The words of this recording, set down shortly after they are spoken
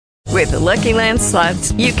With the Lucky Land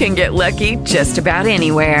Slots, you can get lucky just about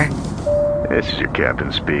anywhere. This is your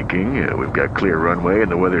captain speaking. We've got clear runway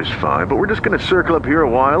and the weather's fine, but we're just going to circle up here a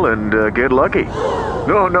while and get lucky.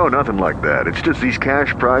 No, nothing like that. It's just these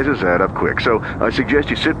cash prizes add up quick. So I suggest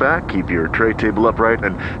you sit back, keep your tray table upright,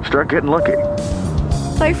 and start getting lucky.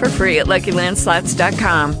 Play for free at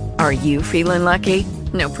LuckyLandSlots.com. Are you feeling lucky?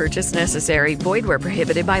 No purchase necessary. Void where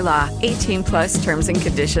prohibited by law. 18 plus terms and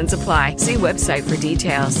conditions apply. See website for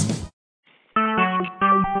details.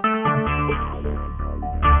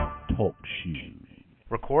 Talk shoes.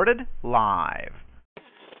 Recorded live.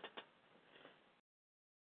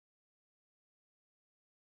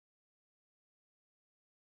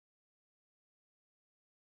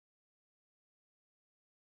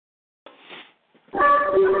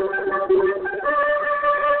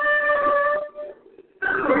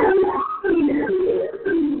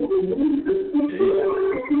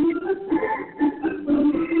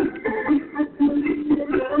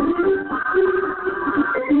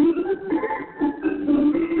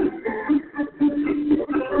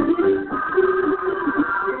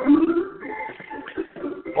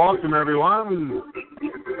 Welcome, everyone.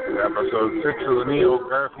 Episode 6 of the Neil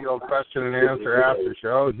Garfield Question and Answer After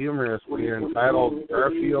Show, humorously entitled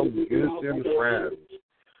Garfield, Goose, and Friends.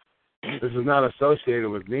 This is not associated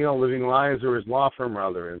with Neil living lives or his law firm or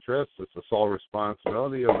other interests. It's the sole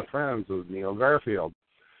responsibility of the friends of Neil Garfield.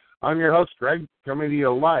 I'm your host, Greg, coming to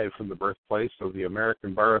you live from the birthplace of the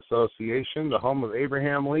American Bar Association, the home of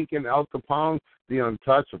Abraham Lincoln, Al Capone, the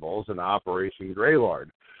Untouchables, and Operation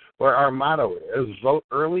Greylord, where our motto is vote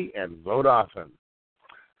early and vote often.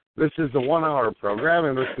 This is a 1-hour program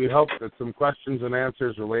in which we hope that some questions and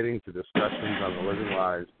answers relating to discussions on the Living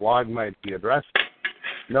Lives blog might be addressed.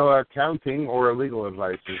 No accounting or legal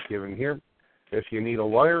advice is given here. If you need a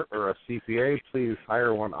lawyer or a CPA, please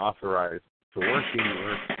hire one authorized to work in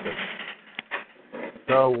your state.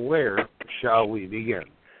 So where shall we begin?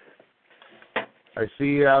 I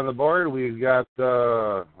see on the board we've got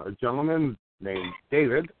a gentleman named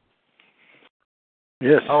David.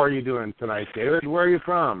 Yes. How are you doing tonight, David? Where are you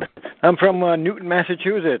from? I'm from Newton,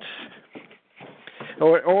 Massachusetts.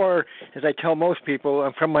 Or, as I tell most people,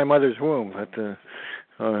 I'm from my mother's womb. But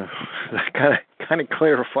that kind of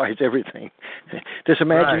clarifies everything. This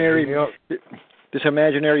imaginary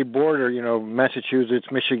border, Massachusetts,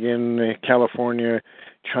 Michigan, California,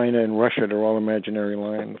 China, and Russia, they're all imaginary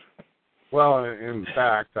lines. Well, in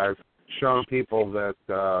fact, I've shown people that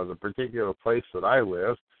the particular place that I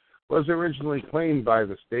live was originally claimed by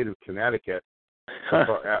the state of Connecticut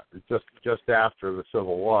just after the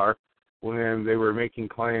Civil War, when they were making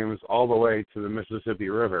claims all the way to the Mississippi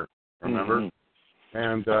River, remember? Mm-hmm.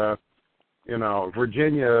 And,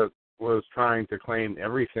 Virginia was trying to claim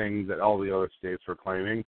everything that all the other states were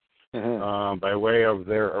claiming by way of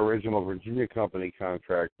their original Virginia Company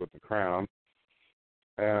contract with the Crown.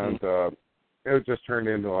 And it just turned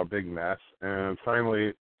into a big mess. And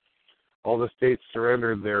finally, all the states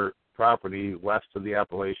surrendered their property west of the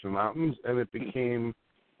Appalachian Mountains, and it became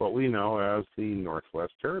what we know as the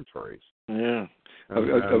Northwest Territories. Yeah. And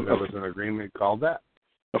there was an agreement called that.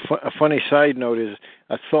 A funny side note is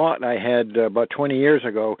a thought I had about 20 years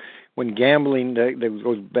ago when gambling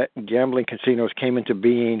casinos came into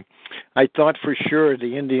being. I thought for sure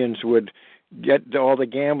the Indians would get all the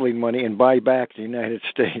gambling money and buy back the United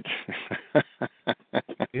States.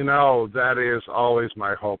 That is always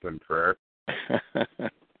my hope and prayer.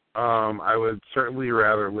 I would certainly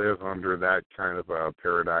rather live under that kind of a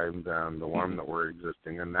paradigm than the one that we're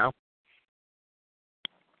existing in now.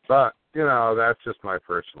 But, that's just my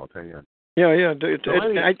personal opinion. Yeah.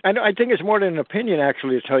 I think it's more than an opinion,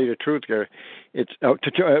 actually, to tell you the truth, Gary. It's,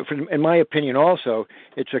 in my opinion also,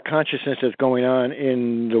 it's a consciousness that's going on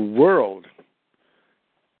in the world.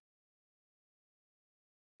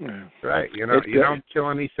 Right. You don't kill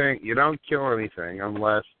anything. You don't kill anything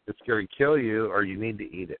unless it's going to kill you or you need to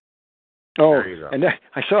eat it. Oh, and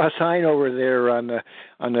I saw a sign over there on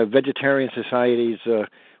the Vegetarian Society's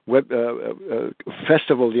web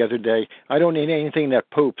festival the other day. I don't eat anything that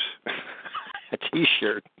poops. A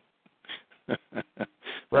T-shirt.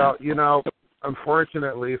 Well,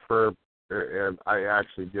 unfortunately and I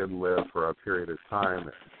actually did live for a period of time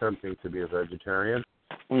attempting to be a vegetarian,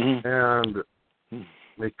 and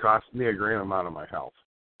it cost me a great amount of my health.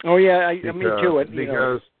 Oh yeah, me too.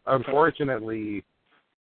 Because unfortunately,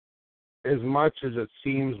 as much as it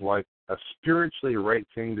seems like a spiritually right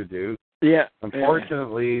thing to do,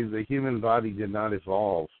 unfortunately, the human body did not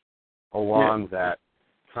evolve along that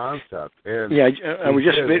concept. And I was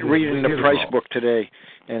just reading the Price book today,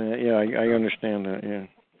 and I understand that. Yeah.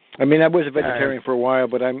 I mean, I was a vegetarian for a while,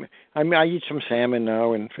 but I eat some salmon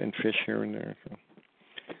now and fish here and there. So.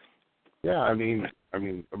 Yeah, I mean,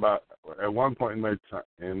 about at one point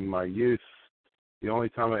in my youth, the only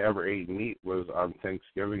time I ever ate meat was on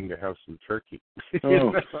Thanksgiving to have some turkey.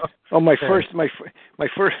 My first.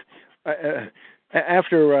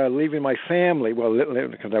 After leaving my family, well,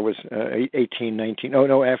 because I was 18, 19. Oh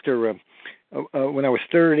no, after when I was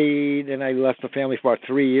 30, then I left the family for about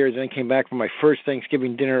 3 years, and then came back for my first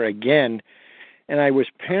Thanksgiving dinner again, and I was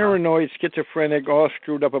paranoid, schizophrenic, all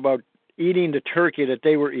screwed up about eating the turkey that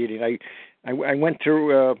they were eating. I went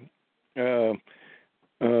through.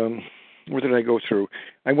 What did I go through?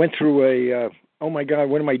 I went through a. Oh my God,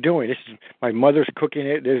 what am I doing? This is my mother's cooking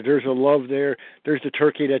it. There's a love there. There's the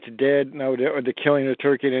turkey that's dead. Now they're killing the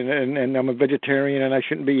turkey, and I'm a vegetarian, and I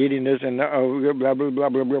shouldn't be eating this. And blah blah blah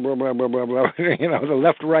blah blah blah blah blah blah blah. The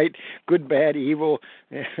left, right, good, bad, evil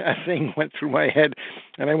thing went through my head,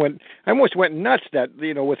 and I almost went nuts. That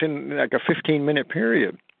within like a 15-minute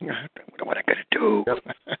period. What am I gonna do?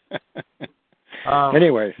 Yep.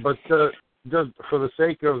 Anyway, but just for the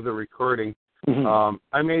sake of the recording,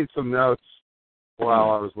 I made some notes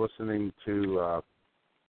while I was listening to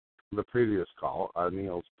the previous call,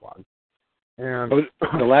 Neil's blog, and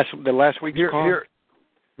the last week's call.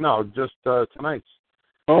 No, just tonight's.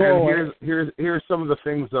 Oh, and here's some of the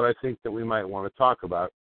things that I think that we might want to talk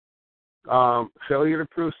about. Failure to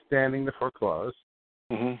prove standing to foreclose.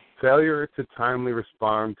 Failure to timely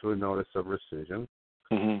respond to a notice of rescission.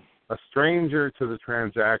 A stranger to the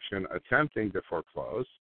transaction attempting to foreclose.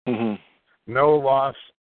 No loss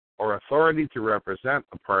or authority to represent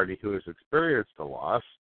a party who has experienced a loss,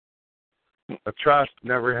 a trust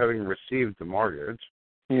never having received the mortgage,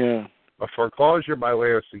 a foreclosure by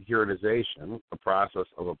way of securitization, a process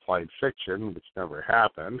of applied fiction which never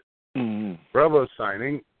happened,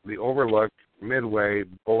 robo-signing, the overlooked, midway,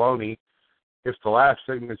 baloney, if the last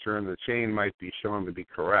signature in the chain might be shown to be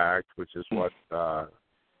correct, which is what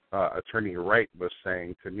Attorney Wright was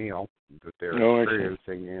saying to Neil that they're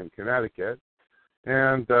experiencing in Connecticut.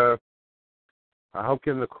 And how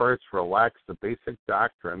can the courts relax the basic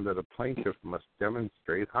doctrine that a plaintiff must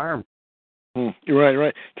demonstrate harm?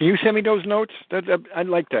 Right. Can you send me those notes? I'd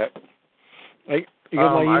like that. You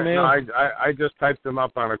got my email? I just typed them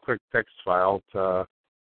up on a quick text file to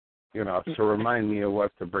remind me of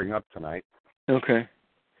what to bring up tonight. Okay.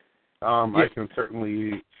 I can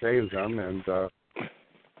certainly save them and pass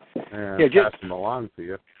them along to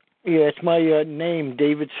you. Yeah, it's my name,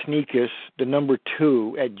 David Sneakus, the number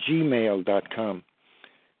 2 @gmail.com.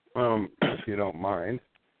 If you don't mind.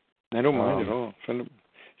 I don't mind at all. Send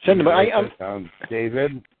them. I'm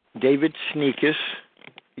David. David Sneakus.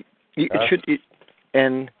 It should be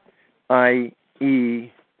NIECKUS.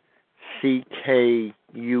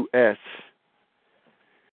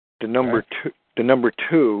 The number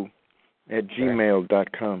 2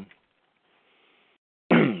 @gmail.com.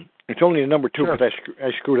 It's only the number 2 because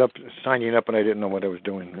I screwed up signing up and I didn't know what I was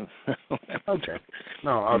doing. Okay.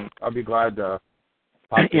 No, I'll be glad to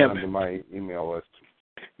pop it onto my email list.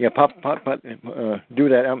 Yeah, pop, do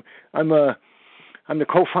that. I'm the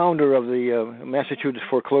co-founder of the Massachusetts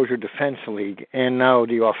Foreclosure Defense League and now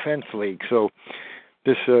the Offense League. So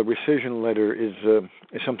this rescission letter is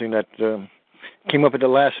something that came up at the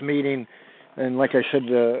last meeting. And like I said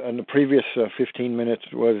in the previous 15 minutes,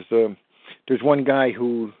 was there's one guy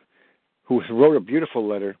who wrote a beautiful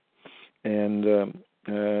letter, and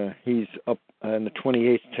he's up on the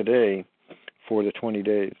 28th today for the 20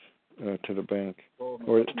 days to the bank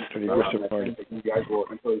or to the Worcester party.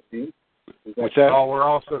 What's that? Oh,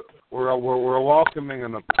 we're welcoming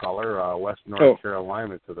an upcaller, West North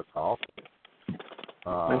Carolina, to the call.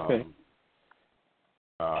 Okay.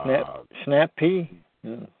 Snap P?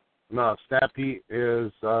 Yeah. No, Snappy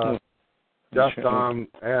is just on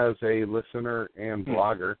as a listener and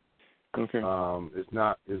blogger. Okay. Is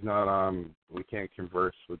not on. We can't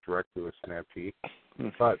converse directly with Snappy.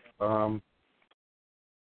 But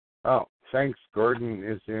thanks. Gordon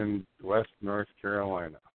is in West North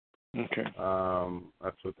Carolina. Okay.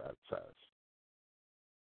 That's what that says.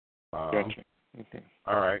 Gotcha. Okay.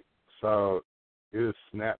 All right. So is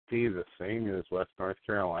Snappy the same as West North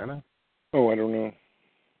Carolina? Oh, I don't know.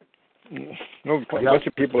 No, a bunch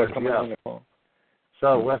of people are coming on the phone.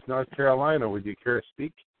 So, West North Carolina, would you care to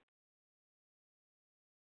speak?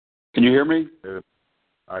 Can you hear me?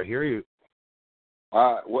 I hear you.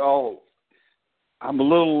 Well, I'm a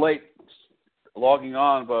little late logging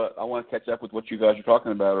on, but I want to catch up with what you guys are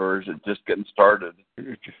talking about, or is it just getting started?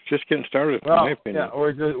 Just getting started, well, in my opinion. Yeah,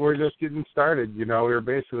 we're just getting started. We were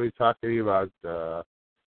basically talking about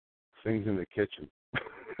things in the kitchen.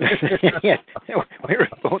 Yeah, we were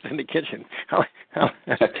both in the kitchen. I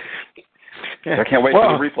can't wait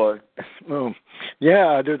for the replay. Well,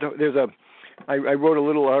 yeah, I wrote a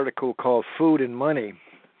little article called Food and Money,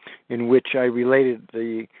 in which I related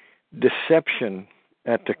the deception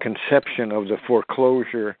at the conception of the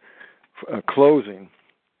foreclosure closing,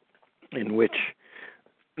 in which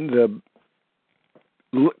the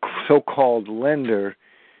so-called lender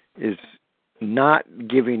is not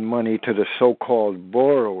giving money to the so-called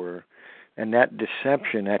borrower, and that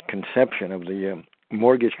deception at conception of the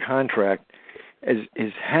mortgage contract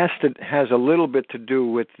has a little bit to do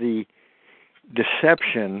with the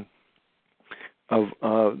deception of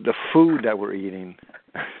the food that we're eating.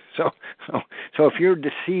 So if you're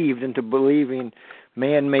deceived into believing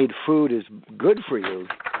man-made food is good for you,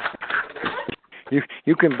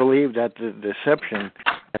 you can believe that the deception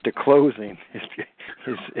at the closing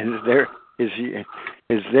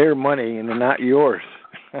is their money and not yours.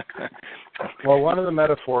 Well, one of the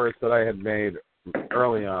metaphors that I had made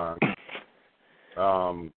early on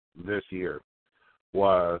this year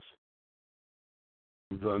was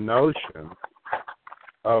the notion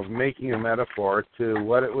of making a metaphor to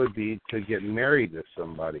what it would be to get married to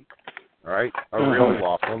somebody, right? A real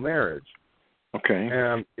lawful marriage. Okay.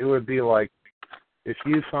 And it would be like if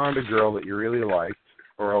you found a girl that you really liked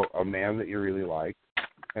or a man that you really liked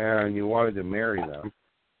and you wanted to marry them,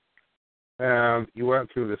 and you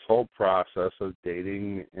went through this whole process of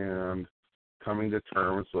dating and coming to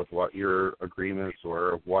terms with what your agreements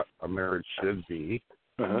were of what a marriage should be.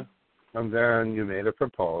 And then you made a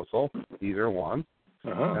proposal, either one,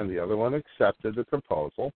 and the other one accepted the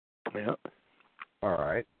proposal. Yeah. All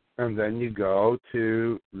right. And then you go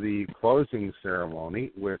to the closing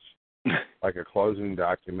ceremony, which, like a closing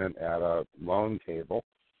document at a loan table,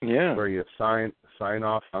 where you sign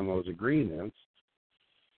off on those agreements.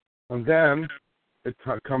 And then it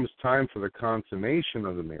comes time for the consummation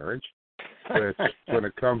of the marriage, which, when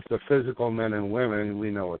it comes to physical men and women,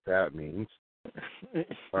 we know what that means.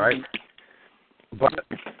 Right? But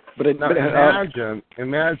imagine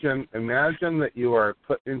that you are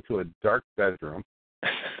put into a dark bedroom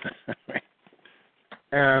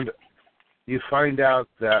and you find out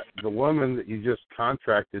that the woman that you just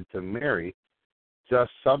contracted to marry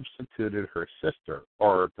just substituted her sister,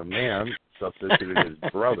 or the man substituted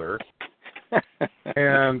his brother,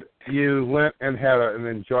 and you went and had an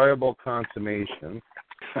enjoyable consummation,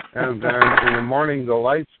 and then in the morning the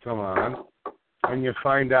lights come on, and you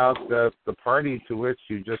find out that the party to which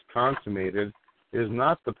you just consummated is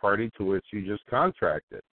not the party to which you just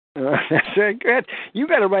contracted. That's very good. You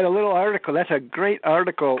got to write a little article. That's a great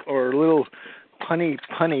article, or a little funny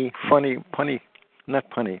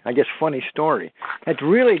story. That's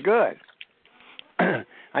really good.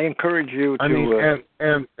 I encourage you to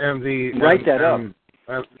write that up.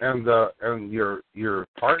 And your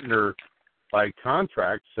partner by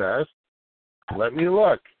contract says, "Let me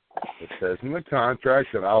look. It says in the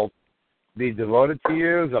contract that I'll be devoted to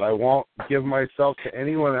you, that I won't give myself to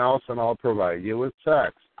anyone else, and I'll provide you with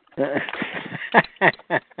sex." Did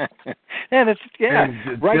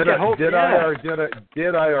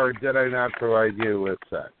I or did I not provide you with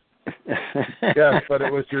sex? Yes, but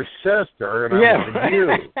it was your sister, and I wanted you.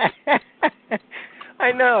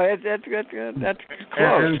 I know. That's good. That's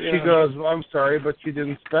close. And she goes, "Well, I'm sorry, but you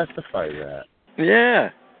didn't specify that."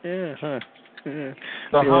 Yeah. So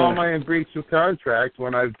how am I in breach of contract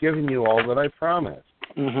when I've given you all that I promised?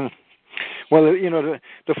 Mm-hmm. Well,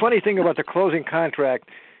 the funny thing about the closing contract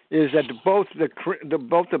is that both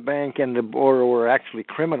the bank and the borrower are actually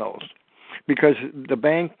criminals, because the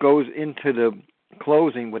bank goes into the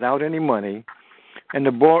closing without any money, and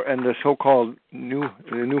the so-called new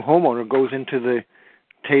homeowner goes into the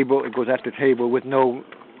table. It goes at the table with no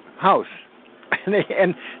house, and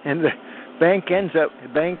the bank ends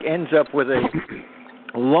up with a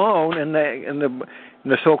loan, and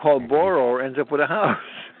the so-called borrower ends up with a house.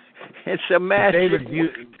 It's a mess. David,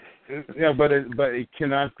 but it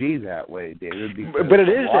cannot be that way, David. But it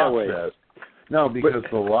is that way. No, because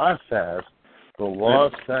the law says.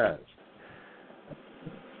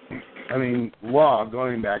 I mean, law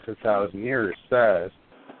going back 1,000 years says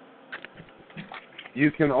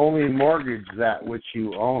you can only mortgage that which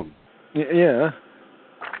you own. Yeah.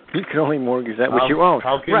 You can only mortgage that which you own.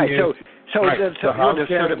 How can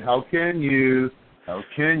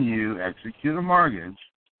you execute a mortgage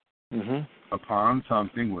upon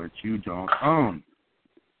something which you don't own?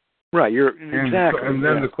 Right. Exactly. And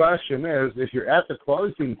then the question is, if you're at the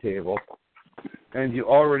closing table and you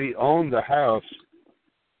already own the house,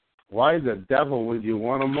 why the devil would you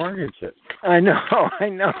want to mortgage it? I know.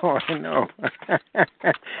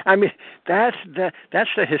 I mean, that's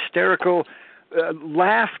the hysterical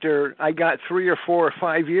laughter I got 3 or 4 or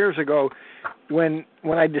 5 years ago when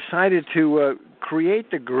I decided to create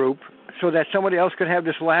the group so that somebody else could have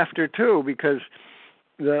this laughter too, because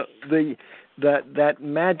that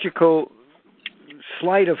magical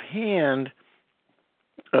sleight of hand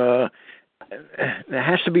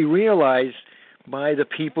has to be realized by the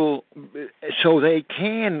people so they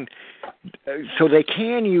can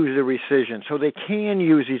use the rescission, so they can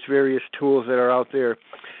use these various tools that are out there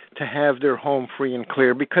to have their home free and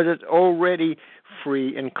clear, because it's already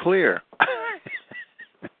free and clear.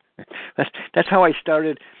 That's how I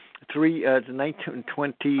started 2011,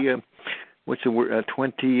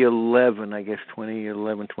 I guess,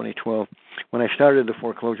 2012. When I started the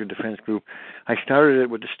Foreclosure Defense Group, I started it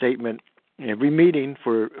with the statement, every meeting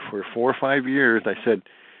for 4 or 5 years, I said,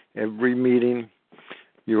 every meeting,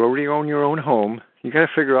 you already own your own home. You got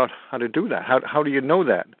to figure out how to do that. How do you know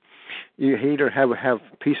that? You either have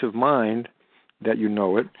peace of mind that you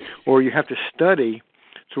know it, or you have to study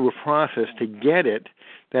through a process to get it.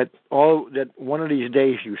 That one of these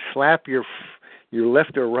days you slap your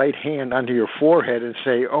left or right hand onto your forehead and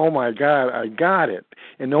say, "Oh my God, I got it!"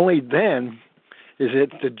 And only then is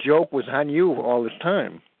it the joke was on you all this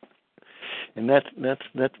time. And that's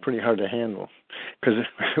pretty hard to handle, because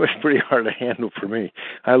it was pretty hard to handle for me.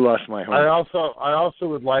 I lost my home. I also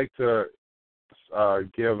would like to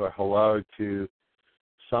give a hello to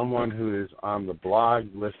someone who is on the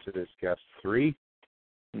blog listed as guest 3.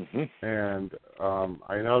 Mm-hmm. And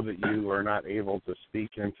I know that you are not able to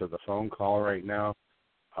speak into the phone call right now.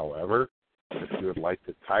 However, if you would like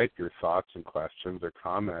to type your thoughts and questions or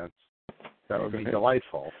comments, that would be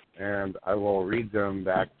delightful. And I will read them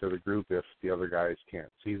back to the group if the other guys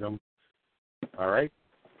can't see them. All right?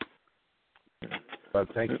 But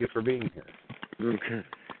thank you for being here. Okay.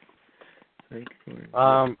 Thank you.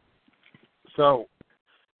 So,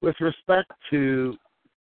 with respect to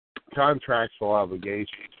contractual obligations,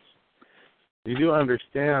 you do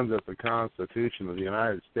understand that the Constitution of the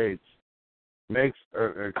United States makes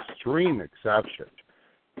an extreme exception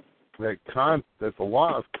that the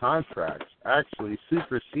law of contracts actually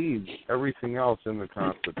supersedes everything else in the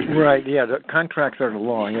Constitution. Right, yeah, the contracts are the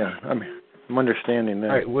law, yeah. I'm understanding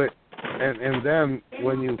that. Right, and then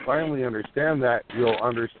when you finally understand that, you'll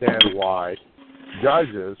understand why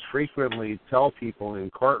judges frequently tell people in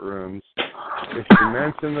courtrooms, if you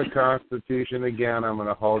mention the Constitution again, I'm going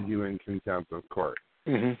to hold you in contempt of court.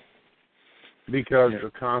 Mm-hmm. Because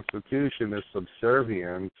the Constitution is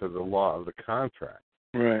subservient to the law of the contract.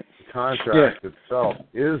 Right. The contract itself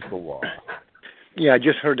is the law. Yeah, I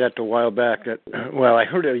just heard that a while back. I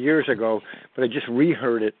heard it years ago, but I just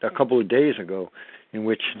reheard it a couple of days ago, in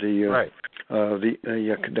which the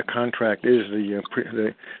contract is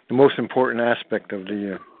the most important aspect of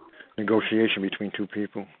the negotiation between two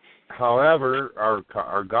people. However,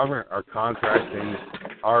 our government, our contracting,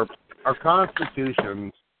 our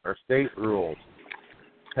constitutions, our state rules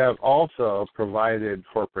have also provided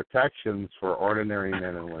for protections for ordinary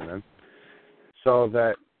men and women, so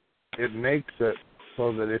that it makes it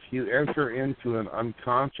so that if you enter into an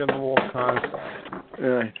unconscionable contract,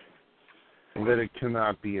 right, that it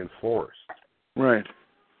cannot be enforced. Right.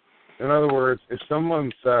 In other words, if someone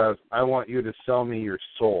says, "I want you to sell me your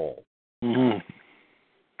soul," mm-hmm.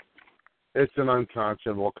 it's an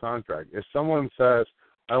unconscionable contract. If someone says,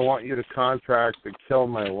 "I want you to contract to kill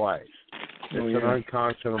my wife," it's an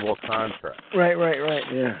unconscionable contract. Right,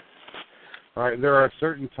 yeah. All right, there are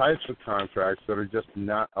certain types of contracts that are just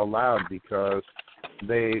not allowed because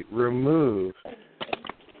they remove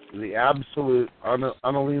the absolute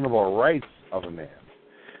unalienable rights of a man.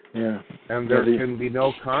 Yeah. And there can be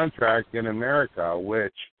no contract in America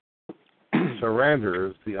which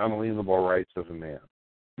surrenders the unalienable rights of a man.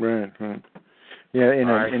 Right. Yeah,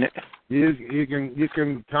 you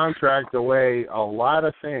can contract away a lot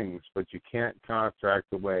of things, but you can't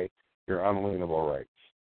contract away your unalienable rights.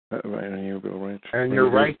 Unalienable rights. And your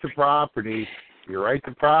right to property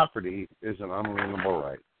is an unalienable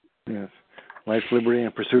right. Yes. Life, liberty,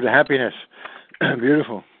 and pursuit of happiness.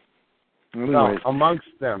 Beautiful. No, amongst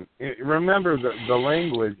them. Remember, the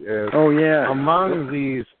language is. Oh yeah. Among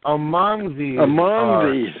these. I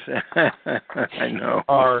know.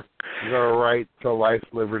 Are the right to life,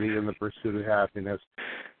 liberty, and the pursuit of happiness.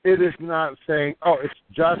 It is not saying, it's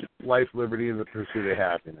just life, liberty, and the pursuit of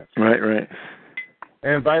happiness. Right.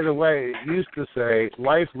 And by the way, it used to say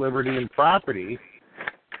life, liberty, and property.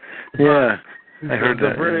 Yeah, I heard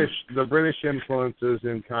that. The British influences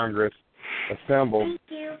in Congress assembled.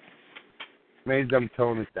 Made them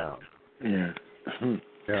tone it down. Yeah.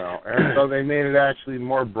 And so they made it actually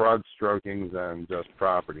more broad stroking than just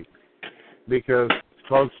property, because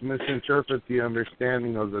folks misinterpret the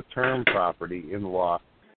understanding of the term property in law,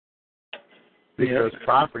 because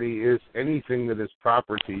property is anything that is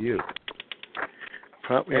proper to you.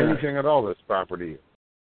 Anything at all that's proper to you.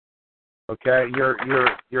 Okay,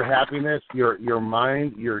 your happiness, your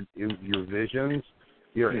mind, your visions,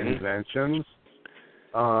 your inventions,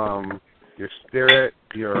 your spirit,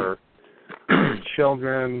 your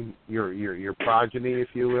children, your progeny, if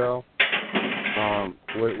you will.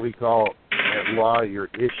 What we call at law your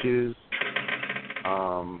issues.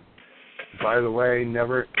 By the way,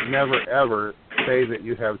 never ever say that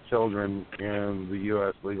you have children in the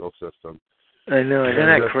U.S. legal system. I know, isn't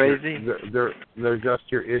that crazy? They're just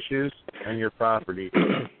your issues and your property.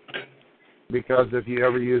 Because if you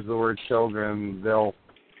ever use the word children, they'll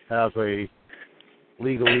have a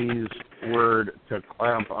legalese word to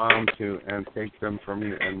clamp onto and take them from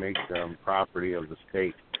you and make them property of the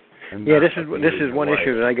state. Yeah, this is one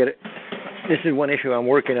issue that I get. This is one issue I'm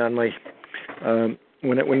working on. Like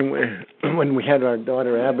when we had our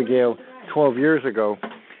daughter Abigail 12 years ago,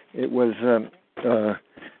 it was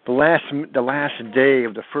the last day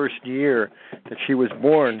of the first year that she was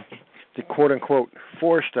born. They quote unquote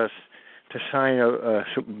forced us to sign a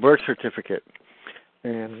birth certificate,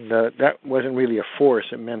 and that wasn't really a force.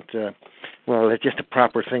 It meant it's just a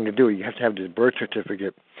proper thing to do. You have to have this birth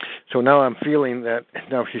certificate. So now I'm feeling that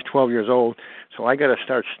now she's 12 years old, so I got to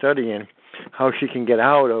start studying how she can get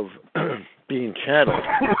out of being chattel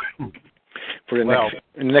for the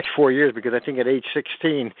next 4 years, because I think at age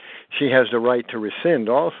 16 she has the right to rescind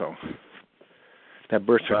also that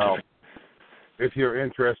birth certificate. Well, if you're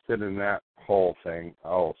interested in that whole thing,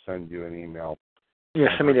 I'll send you an email.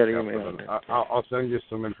 Yeah, send me that email. I'll send you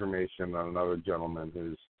some information on another gentleman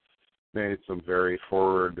who's made some very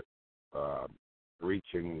forward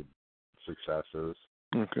reaching successes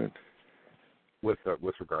with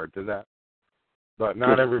regard to that. But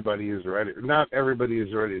not everybody is ready. Not everybody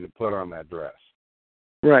is ready to put on that dress.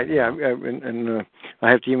 Right. Yeah, and I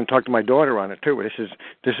have to even talk to my daughter on it too.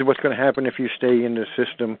 This is what's going to happen if you stay in the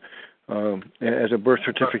system as a birth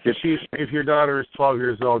certificate. If your daughter is 12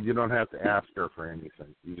 years old, you don't have to ask her for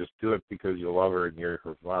anything. You just do it because you love her and you're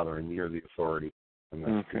her father and you're the authority, and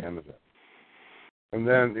that's the end of it. And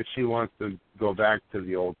then if she wants to go back to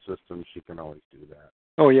the old system, she can always do that.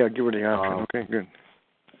 Oh, yeah, give her the option. Okay, good.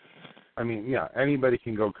 I mean, yeah, anybody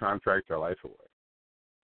can go contract their life away.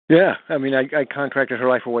 Yeah, I mean, I contracted her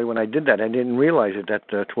life away when I did that. I didn't realize it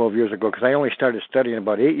that 12 years ago, because I only started studying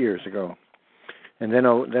about 8 years ago. And then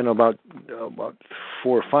about 4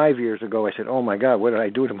 or 5 years ago, I said, "Oh my God, what did I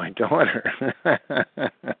do to my daughter?"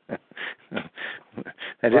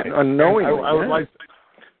 I didn't unknowingly. I would like,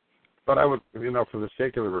 but I would, for the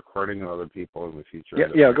sake of the recording and other people in the future.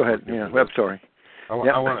 Yeah, go ahead. Yeah, I'm sorry. I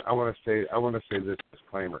want to say this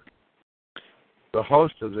disclaimer. The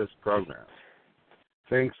host of this program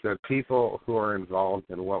thinks that people who are involved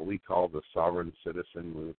in what we call the sovereign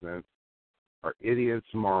citizen movement are idiots,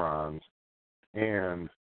 morons, and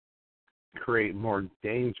create more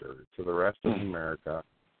danger to the rest of America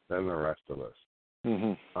than the rest of us.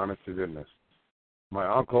 Mm-hmm. Honest to goodness. My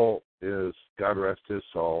uncle is, God rest his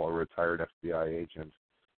soul, a retired FBI agent.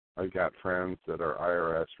 I've got friends that are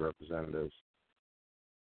IRS representatives.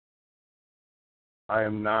 I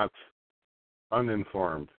am not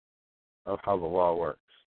uninformed of how the law works.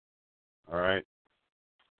 All right?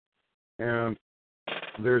 And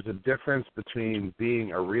there's a difference between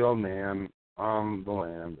being a real man on the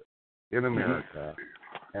land in America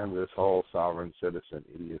and this whole sovereign citizen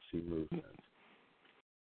idiocy movement.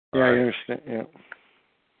 Yeah, I understand. Yeah.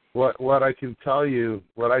 What I can tell you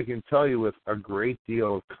with a great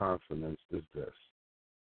deal of confidence is this: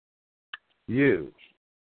 you,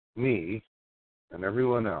 me, and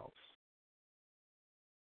everyone else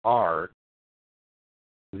are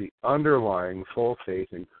the underlying full faith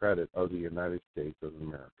and credit of the United States of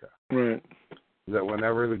America. Right. That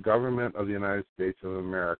whenever the government of the United States of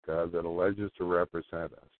America that alleges to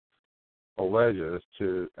represent us alleges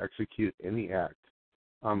to execute any act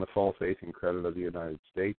on the full faith and credit of the United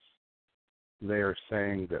States, they are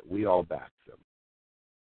saying that we all back them.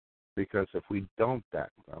 Because if we don't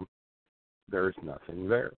back them, there's nothing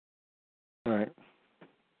there. Right.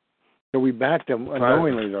 So we backed them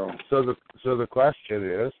unknowingly, though. So the question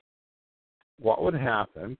is, what would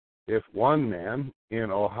happen if one man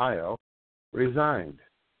in Ohio resigned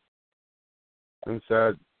and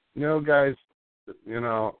said, guys,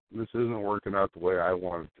 this isn't working out the way I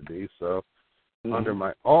want it to be, so under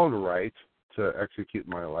my own right to execute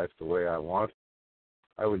my life the way I want,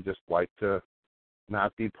 I would just like to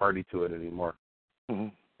not be party to it anymore. Mm-hmm.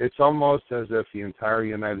 It's almost as if the entire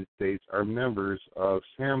United States are members of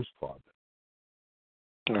Sam's Club.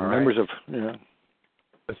 Members of, yeah.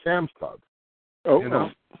 The Sam's Club. Oh, you know?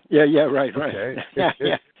 Yeah, right. Okay.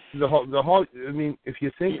 Yeah. The whole. I mean, if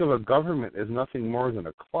you think of a government as nothing more than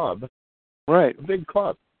a club, right? A big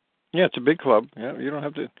club. Yeah, it's a big club. Yeah, you don't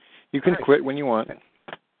have to. You can quit when you want.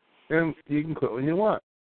 And you can quit when you want.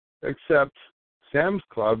 Except Sam's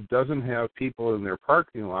Club doesn't have people in their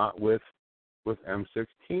parking lot with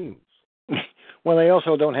M16s. Well, they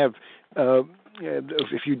also don't have.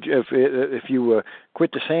 If you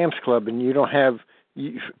quit the Sam's Club and you don't have.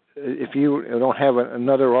 If you don't have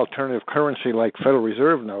another alternative currency like Federal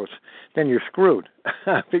Reserve notes, then you're screwed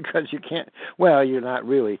because you can't. Well, you're not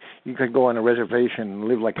really. You could go on a reservation and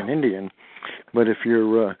live like an Indian, but if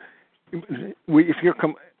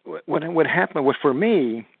what happened was for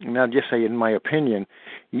me, and I'll just say in my opinion,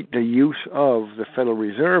 the use of the Federal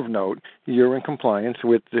Reserve note, you're in compliance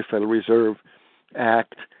with the Federal Reserve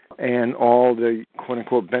Act and all the quote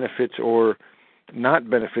unquote benefits or not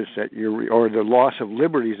benefits or the loss of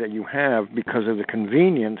liberties that you have because of the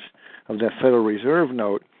convenience of that Federal Reserve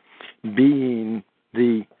note being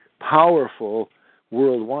the powerful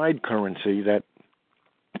worldwide currency that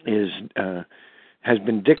has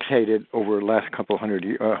been dictated over the last couple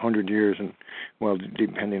 100 years, and well,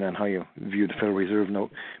 depending on how you view the Federal Reserve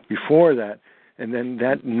note before that, and then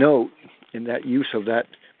that note and that use of that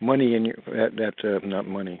money in not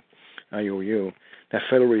money, IOU, that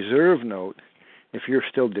Federal Reserve note. If you're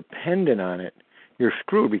still dependent on it, you're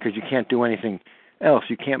screwed because you can't do anything else.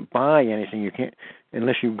 You can't buy anything. You can't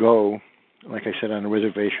unless you go, like I said, on a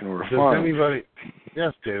reservation or a farm.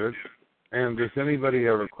 Yes, David. And does anybody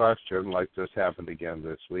have a question, like this happened again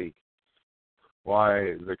this week,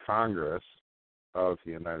 why the Congress of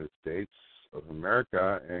the United States of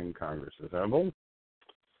America and Congress assembled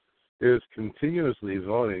is continuously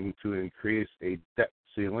voting to increase a debt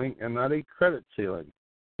ceiling and not a credit ceiling?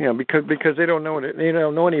 Yeah, because they don't know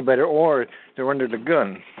any better, or they're under the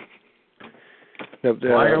gun.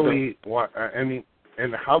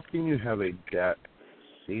 And how can you have a debt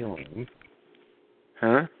ceiling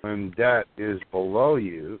when debt is below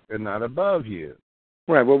you and not above you?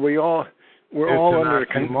 Right. Well, we're all under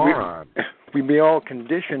moron. We be all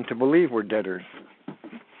conditioned to believe we're debtors.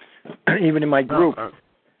 Even in my group,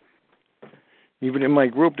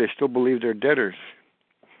 they still believe they're debtors.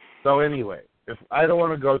 So anyway. If I don't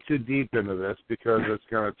want to go too deep into this because it's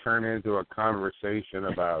going to turn into a conversation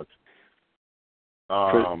about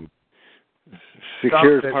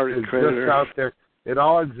secured party creditors out there. It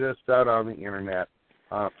all exists out on the internet.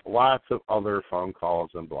 Lots of other phone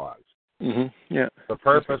calls and blogs. Mm-hmm. Yeah. The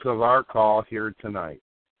purpose of our call here tonight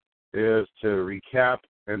is to recap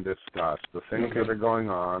and discuss the things that are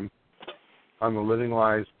going on the Living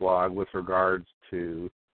Lives blog with regards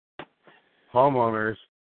to homeowners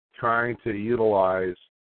trying to utilize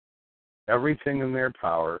everything in their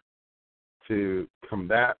power to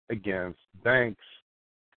combat against banks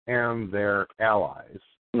and their allies,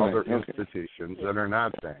 other institutions that are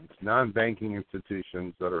not banks, non-banking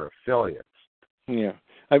institutions that are affiliates. Yeah.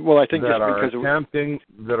 I think that are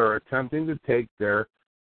attempting to take their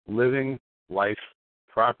living life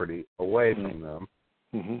property away from them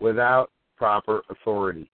without proper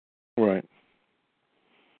authority. Right.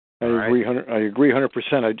 I agree 100%.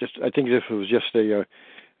 I think this was just a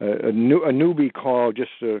newbie call,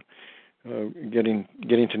 just getting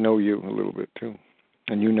to know you a little bit too,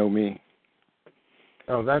 and you know me.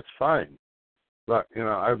 Oh, that's fine. But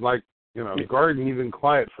I'd like Gordon, you've been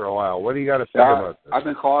quiet for a while. What do you got to say about this? I've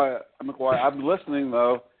been quiet. I've been listening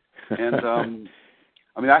though, and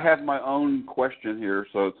I have my own question here.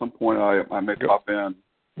 So at some point I may pop in.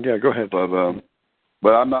 Yeah, go ahead.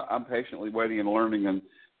 But I'm patiently waiting and learning and.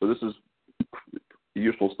 So this is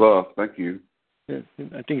useful stuff. Thank you. Yeah,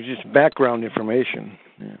 I think it's just background information.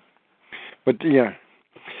 Yeah. But yeah.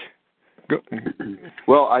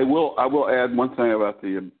 Well, I will add one thing about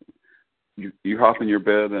the you hop in your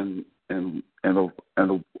bed and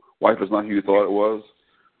the wife is not who you thought it was.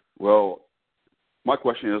 Well, my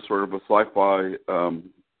question is sort of a sci-fi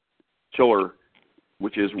chiller,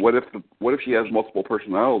 which is what if she has multiple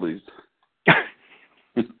personalities?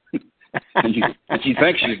 And she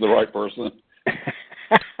thinks she's the right person.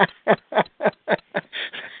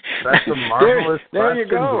 That's a marvelous there question, you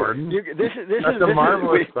go. Gordon. That's a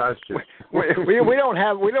marvelous question. We don't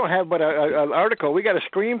have but an article. We got a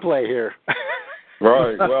screenplay here.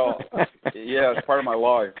 Right. Well, yeah, it's part of my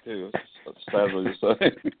life too. It's sadly to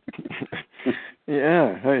say.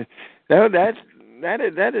 Yeah. That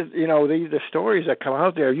is the stories that come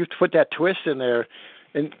out there. You put that twist in there,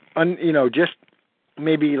 and just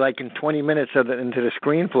maybe like in 20 minutes into the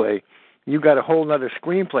screenplay, you got a whole other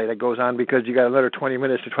screenplay that goes on because you got another 20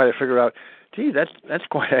 minutes to try to figure out, gee, that's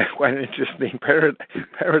quite an interesting paradox.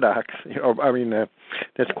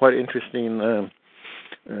 That's quite an interesting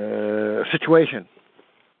situation.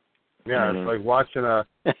 Yeah, it's like watching a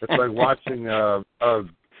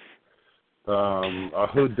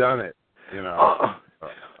whodunit,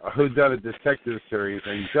 a whodunit detective series,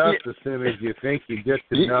 and just as soon as you think you get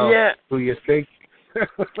to know who you think. the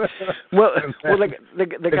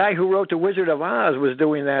guy who wrote The Wizard of Oz was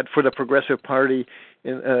doing that for the Progressive Party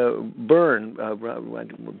in Byrne, what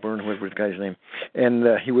was the guy's name? And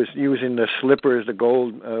he was using the slippers, the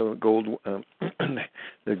gold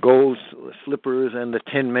slippers, and the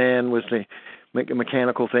Tin Man was the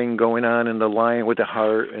mechanical thing going on, and the lion with the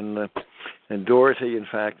heart, and Dorothy, in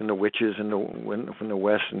fact, and the witches from the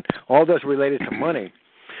West, and all that's related to money.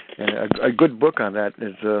 And a good book on that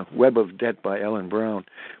is Web of Debt by Ellen Brown.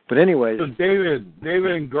 But anyways... So David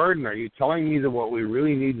and Gordon, are you telling me that what we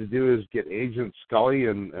really need to do is get Agent Scully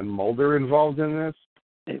and Mulder involved in this?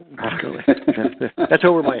 That's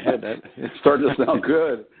over my head. It's starting to sound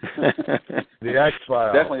good. The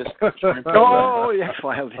X-Files. Definitely. The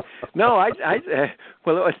X-Files. No,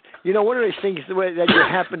 one of these things that you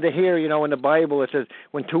happen to hear, in the Bible, it says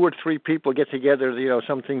when 2 or 3 people get together,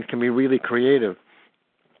 some things can be really creative.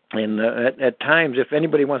 And at times, if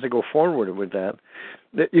anybody wants to go forward with that,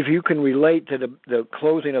 if you can relate to the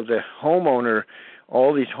closing of the homeowner,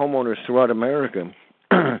 all these homeowners throughout America,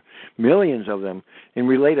 millions of them, and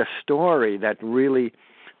relate a story that really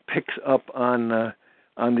picks up on the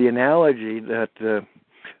analogy that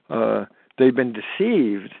they've been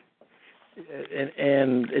deceived,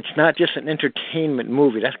 and it's not just an entertainment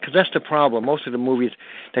movie. That's the problem. Most of the movies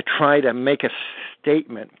that try to make a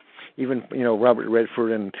statement, even Robert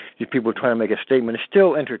Redford and these people trying to make a statement, it's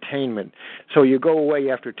still entertainment. So you go away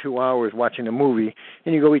after 2 hours watching a movie,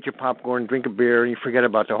 and you go eat your popcorn, drink a beer, and you forget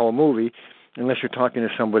about the whole movie, unless you're talking to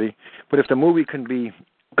somebody. But if the movie can be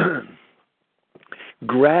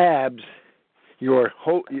grabs your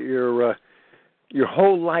whole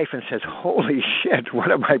life and says, "Holy shit, what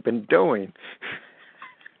have I been doing?"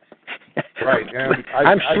 Right. And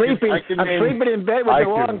I'm sleeping in bed with the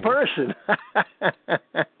wrong person.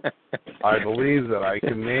 I believe that I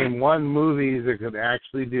can name one movie that can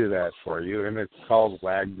actually do that for you, and it's called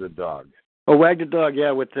Wag the Dog. Oh, Wag the Dog,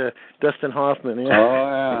 yeah, with Dustin Hoffman. Yeah.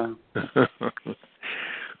 Oh, yeah.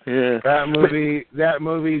 Yeah. That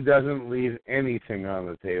movie doesn't leave anything on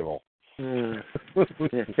the table. Yeah.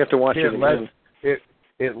 You have to watch it again.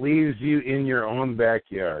 It leaves you in your own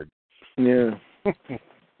backyard. Yeah.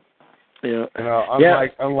 Yeah.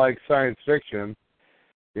 Unlike science fiction,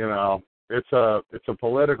 it's a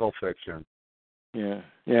political fiction. Yeah.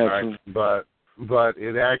 Yeah. Right? But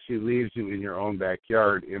it actually leaves you in your own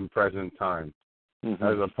backyard in present time,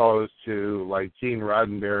 as opposed to like Gene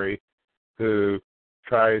Roddenberry, who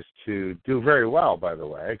tries to do very well, by the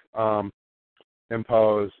way,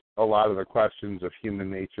 impose a lot of the questions of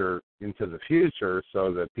human nature into the future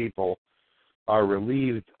so that people are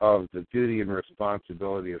relieved of the duty and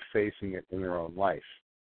responsibility of facing it in their own life.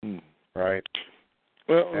 Right?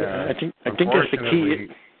 Well, I think that's the key.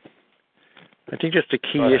 I think that's the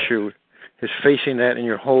key issue, is facing that in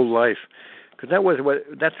your whole life, because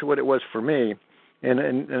that's what it was for me, and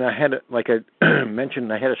I had, like I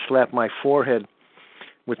mentioned, I had to slap my forehead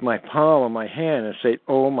with my palm of my hand and say,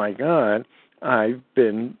 "Oh my God, I've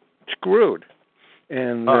been screwed."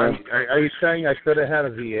 And are you saying I could have had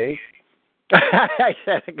a V8? I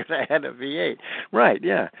said it because I had a V8, right?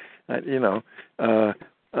 Yeah, but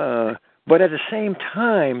at the same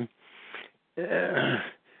time, there's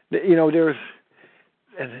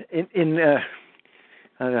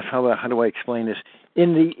how do I explain this?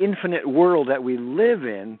 In the infinite world that we live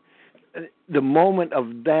in, the moment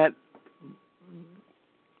of that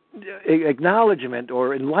acknowledgement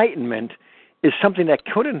or enlightenment is something that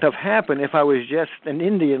couldn't have happened if I was just an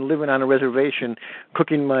Indian living on a reservation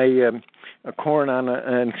cooking my corn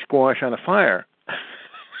and squash on a fire.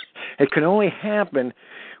 It can only happen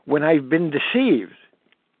when I've been deceived.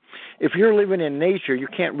 If you're living in nature, you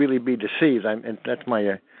can't really be deceived, and that's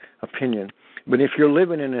my opinion. But if you're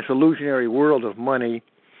living in this illusionary world of money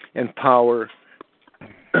and power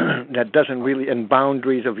that doesn't really, and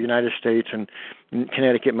boundaries of the United States and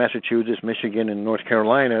Connecticut, Massachusetts, Michigan, and North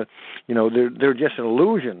Carolina, they're just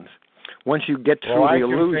illusions. Once you get through the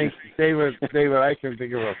illusions... David, I can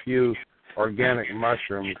think of a few organic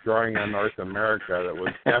mushrooms growing in North America that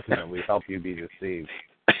would definitely help you be deceived.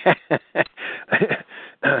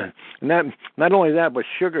 Not only that, but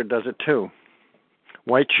sugar does it too.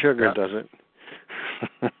 White sugar does it.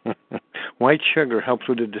 White sugar helps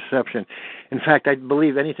with the deception. In fact, I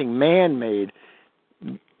believe anything man-made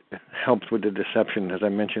helps with the deception, as I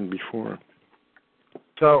mentioned before.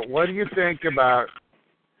 So what do you think about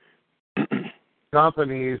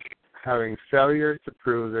companies having failure to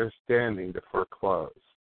prove their standing to foreclose?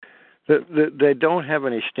 They don't have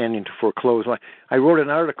any standing to foreclose. I wrote an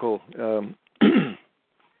article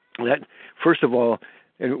that, first of all,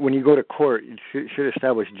 when you go to court, you should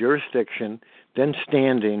establish jurisdiction, then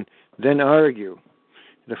standing, then argue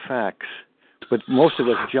the facts. But most of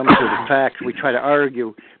us jump to the facts. We try to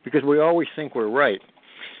argue because we always think we're right.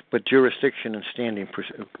 But jurisdiction and standing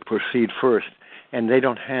proceed first, and they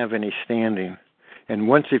don't have any standing. And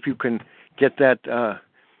once, if you can get that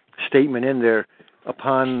statement in there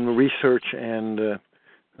upon research and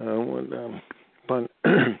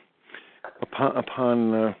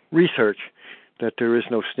upon research that there is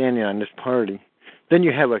no standing on this party, then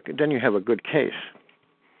you have a good case.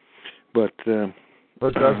 But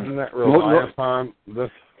doesn't that rely upon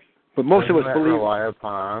this? But most of us believe rely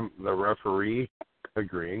upon the referee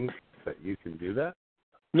agreeing that you can do that.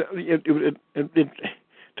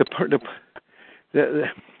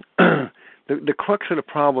 The crux of the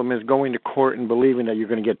problem is going to court and believing that you're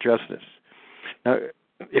going to get justice. Now,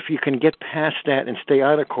 if you can get past that and stay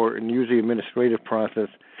out of court and use the administrative process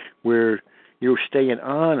where you stay in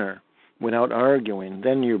honor without arguing,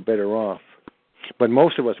 then you're better off. But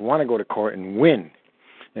most of us want to go to court and win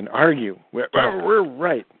and argue. We're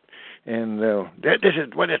right. And this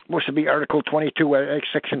is what it's supposed to be, Article 22,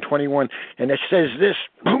 Section 21, and it says this,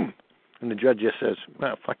 boom. And the judge just says,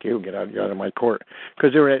 well, fuck you, get out of my court.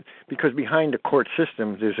 Because behind the court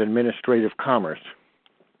system, there's administrative commerce.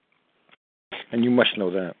 And you must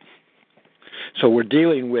know that. So we're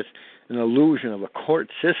dealing with an illusion of a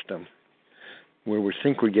court system where we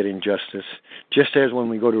think we're getting justice, just as when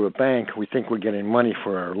we go to a bank, we think we're getting money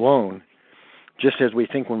for our loan. Just as we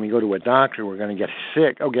think when we go to a doctor we're going to get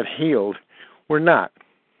sick or get healed, we're not.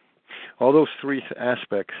 All those three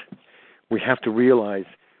aspects, we have to realize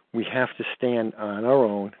we have to stand on our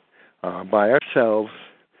own, by ourselves,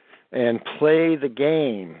 and play the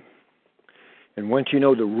game. And once you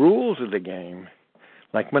know the rules of the game,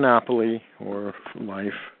 like Monopoly or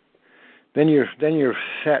life, then you're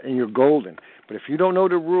set and you're golden. But if you don't know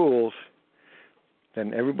the rules,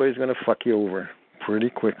 then everybody's going to fuck you over pretty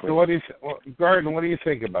quickly. So Gordon, what do you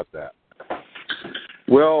think about that?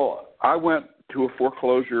 Well, I went to a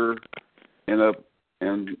foreclosure in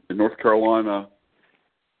North Carolina,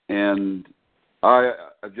 and I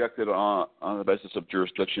objected on the basis of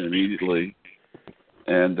jurisdiction immediately,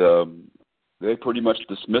 and they pretty much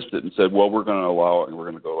dismissed it and said, well, we're going to allow it and we're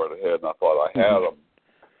going to go right ahead. And I thought I had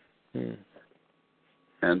them.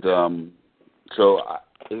 And so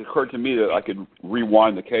it occurred to me that I could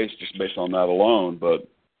rewind the case just based on that alone, but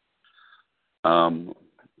I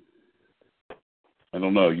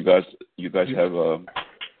don't know. You guys have a...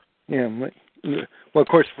 Yeah. Well, of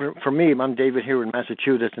course, for me, I'm David here in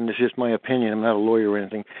Massachusetts, and this is just my opinion. I'm not a lawyer or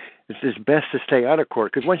anything. It's best to stay out of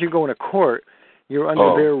court, because once you go into court, you're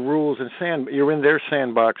under their rules and you're in their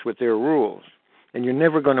sandbox with their rules, and you're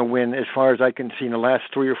never going to win. As far as I can see, in the last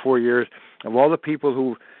 3 or 4 years, of all the people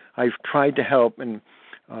who I've tried to help and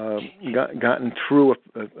gotten through,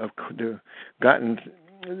 gotten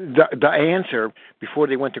the answer before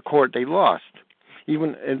they went to court, they lost.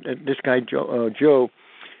 Even this guy Joe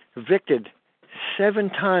evicted 7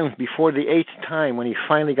 times before the 8th time when he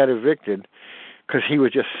finally got evicted, because he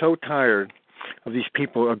was just so tired of these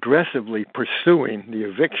people aggressively pursuing the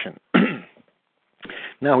eviction.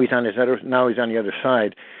 Now he's on the other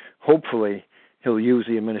side. Hopefully, he'll use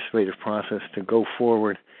the administrative process to go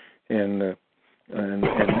forward and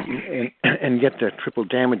get the triple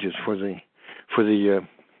damages for the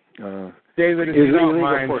David, if you don't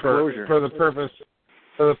mind, for the purpose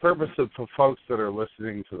of the folks that are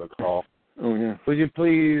listening to the call, would you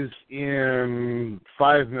please, in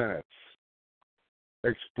 5 minutes,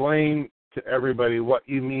 explain to everybody what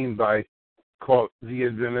you mean by, quote, the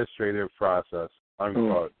administrative process,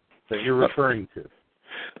 unquote, that you're referring to?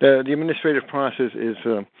 The administrative process is,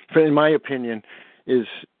 in my opinion, is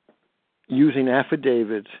using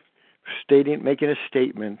affidavits, making a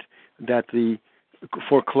statement that the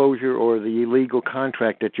foreclosure or the illegal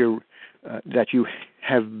contract that you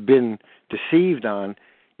have been deceived on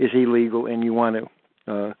is illegal, and you want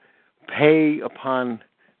to pay upon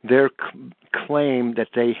their claim that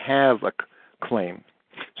they have a claim.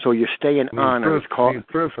 So you stay in honor. It's called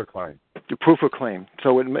proof of claim. The proof of claim.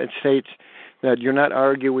 So it states that you're not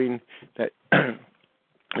arguing that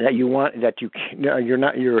you want a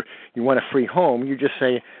free home. You just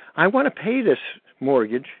say, I want to pay this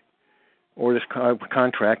mortgage or this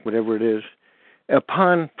contract, whatever it is,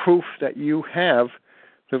 upon proof that you have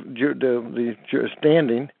the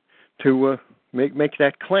standing to make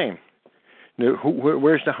that claim.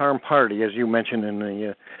 Where's the harm party, as you mentioned in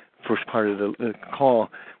the first part of the call?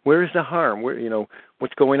 Where is the harm?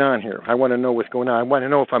 What's going on here? I want to know what's going on. I want to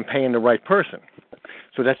know if I'm paying the right person.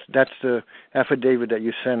 So that's the affidavit that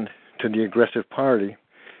you send to the aggressive party.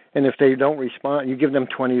 And if they don't respond, you give them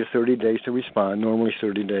 20 to 30 days to respond, normally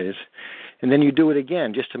 30 days. And then you do it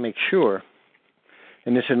again just to make sure,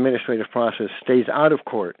 and this administrative process stays out of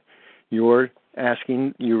court. You're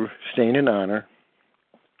staying in honor,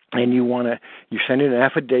 and you send in an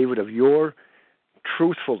affidavit of your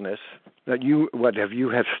truthfulness that you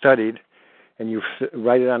have studied, and you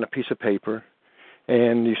write it on a piece of paper,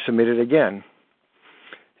 and you submit it again.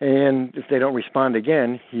 And if they don't respond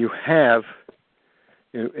again, you have,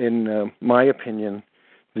 in my opinion,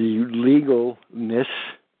 the legalness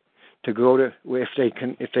to go to, if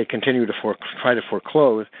they continue to try to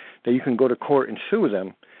foreclose, that you can go to court and sue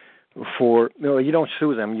them. No, you don't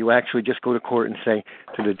sue them. You actually just go to court and say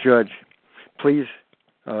to the judge, please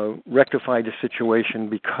rectify the situation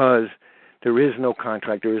because there is no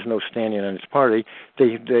contract, there is no standing on its party.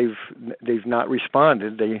 They've not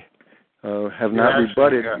responded. They have not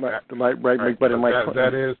rebutted my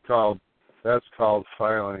That's called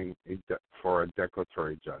filing for a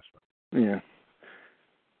declaratory judgment. Yeah.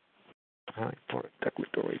 For a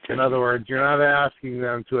declaratory judgment. In other words, you're not asking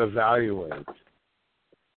them to evaluate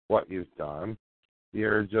what you've done.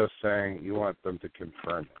 You're just saying you want them to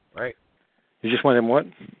confirm it, right? You just want them what?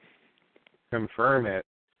 Confirm it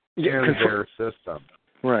in their system.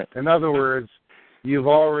 Right. In other words, you've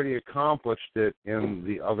already accomplished it in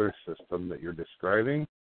the other system that you're describing.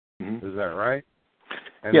 Mm-hmm. Is that right?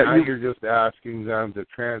 And now you're just asking them to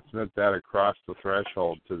transmit that across the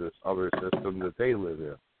threshold to this other system that they live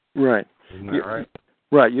in. Right. Isn't that right?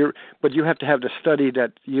 Right. But you have to have the study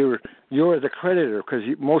that you're the creditor, because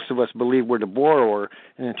most of us believe we're the borrower,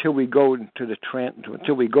 and until we go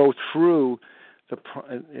through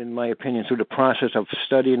in my opinion, through the process of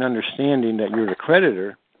study and understanding that you're the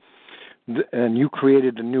creditor, and you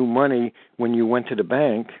created the new money when you went to the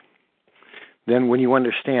bank. Then when you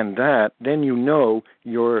understand that, then you know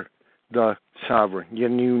you're the sovereign.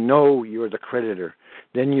 Then you know you're the creditor.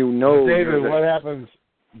 Then you know. David,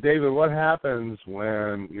 what happens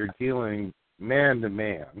when you're dealing man to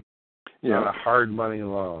man on a hard money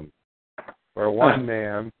loan, where one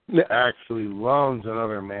man actually loans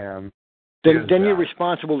another man? Then you're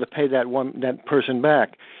responsible to pay that person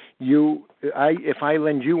back. If I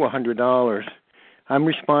lend you $100, I'm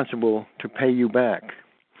responsible to pay you back,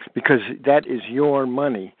 because that is your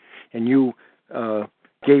money, and you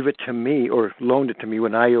gave it to me or loaned it to me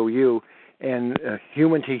when I owe you, and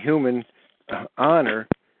human to human honor,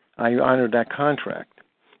 I honored that contract.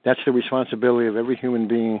 That's the responsibility of every human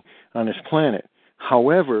being on this planet.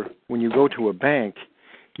 However, when you go to a bank,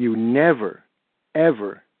 you never,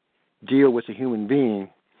 ever deal with a human being,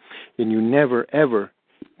 and you never, ever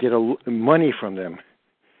get money from them.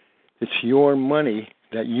 It's your money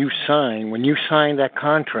that you sign. When you sign that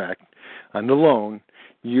contract on the loan,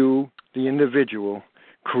 you, the individual,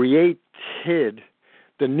 created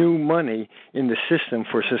the new money in the system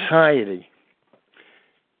for society.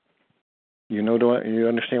 You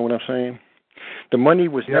understand what I'm saying? The money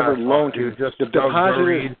was never loaned to the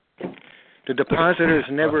depositors. The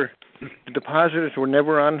depositors were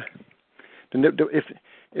never on.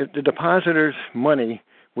 If the depositors' money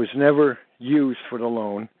was never used for the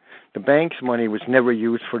loan, the bank's money was never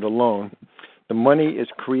used for the loan. The money is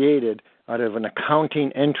created out of an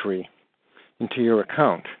accounting entry into your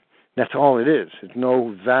account. That's all it is. There's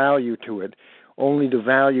no value to it. Only the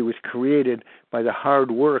value is created by the hard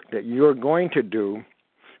work that you're going to do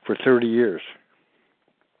for 30 years.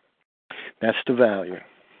 That's the value.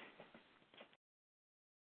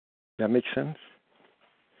 That makes sense?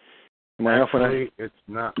 It's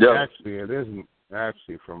not. Yeah. Actually, it isn't.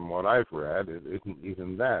 Actually, from what I've read, it isn't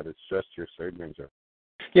even that. It's just your signature.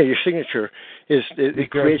 Yeah, your signature is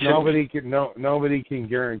because nobody can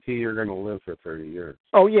guarantee you're going to live for 30 years.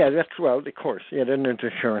 Oh yeah, of course. Yeah, then there's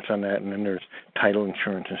insurance on that, and then there's title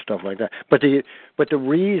insurance and stuff like that. But the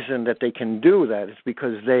reason that they can do that is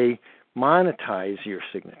because they monetize your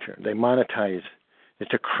signature. They monetize.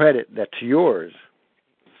 It's a credit that's yours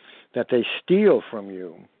that they steal from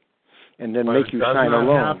you, and then make you sign a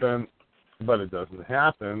loan. But it doesn't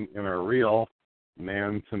happen in a real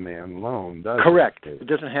man-to-man loan, does it? Correct. It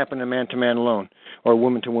doesn't happen in a man-to-man loan or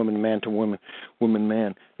woman-to-woman, man-to-woman,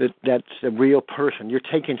 woman-man. That's a real person. You're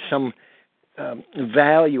taking some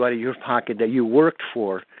value out of your pocket that you worked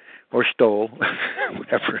for or stole,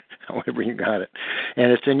 however you got it,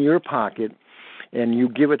 and it's in your pocket, and you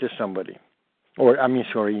give it to somebody,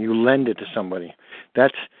 you lend it to somebody.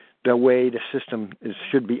 That's the way the system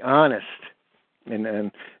should be honest,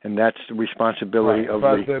 and that's the responsibility of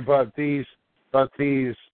But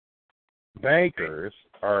these bankers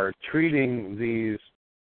are treating these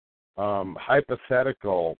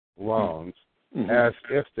hypothetical loans as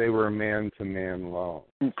if they were man-to-man loans.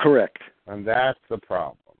 Correct. And that's the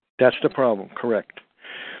problem. That's the problem. Correct.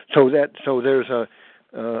 So there's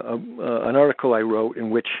an article I wrote in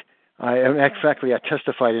which I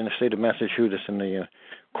testified in the state of Massachusetts in the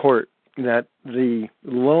court that the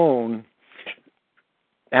loan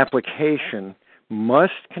application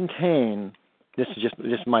must contain, this is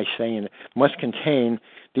just my saying, must contain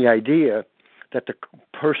the idea that the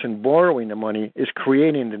person borrowing the money is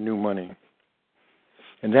creating the new money.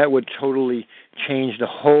 And that would totally change the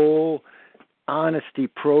whole honesty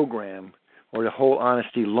program, or the whole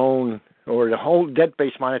honesty loan, or the whole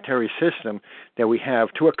debt-based monetary system that we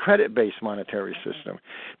have to a credit-based monetary system.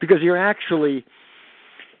 Because you're actually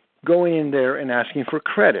going in there and asking for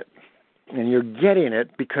credit, and you're getting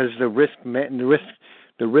it because the risk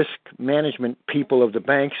management people of the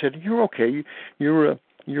bank said, "You're okay. You're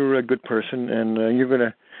a good person, and you're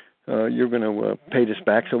gonna pay this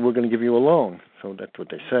back. So we're going to give you a loan." So that's what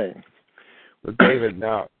they say. But David,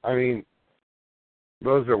 now, I mean,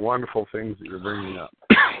 those are wonderful things that you're bringing up.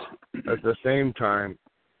 At the same time,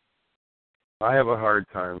 I have a hard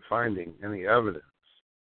time finding any evidence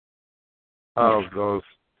of those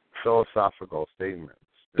philosophical statements.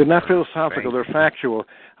 They're not philosophical; they're factual.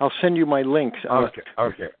 I'll send you my links. Okay.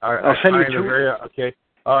 I'll send you two.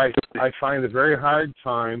 I find a very hard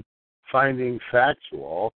time finding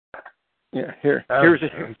factual. Yeah. Here's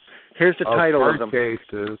the title of them.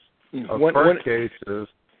 Cases court cases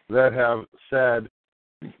that have said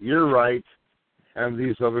you're right and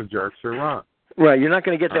these other jerks are wrong. Right. You're not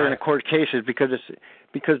going to get that in the court cases because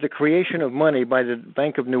the creation of money by the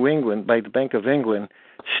Bank of England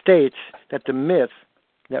states that the myth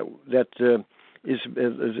that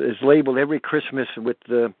is labeled every Christmas with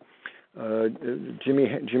the Jimmy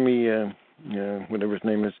whatever his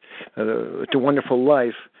name is, It's a Wonderful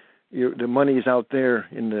Life. The money is out there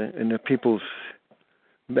in the people's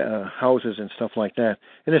houses and stuff like that.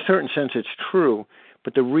 In a certain sense, it's true,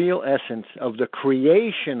 but the real essence of the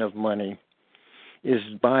creation of money is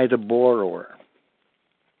by the borrower.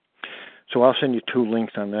 So I'll send you two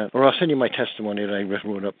links on that, or I'll send you my testimony that I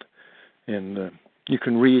wrote up, and you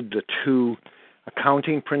can read the two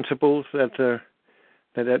accounting principles that's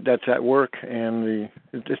at work, and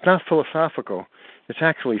it's not philosophical. It's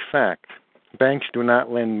actually fact. Banks do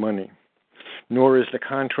not lend money, nor is the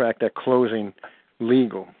contract at closing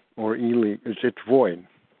legal or illegal. It's void.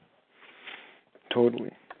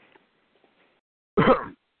 Totally.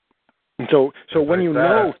 So when you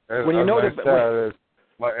know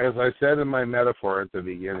as I said in my metaphor at the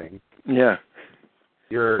beginning, yeah,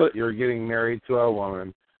 you're getting married to a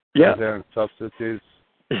woman, yeah, and then substitutes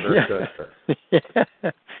her sister.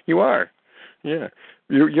 Yeah, you are. Yeah,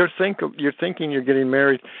 you're thinking you're getting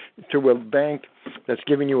married to a bank that's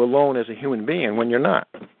giving you a loan as a human being when you're not.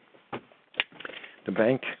 The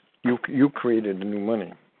bank, you created the new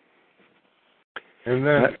money. And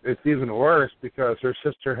then it's even worse because her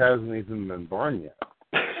sister hasn't even been born yet.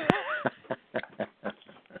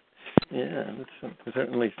 Yeah, that's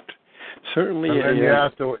certainly. And then you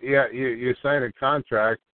have to, you sign a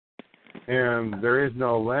contract, and there is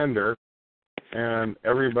no lender, and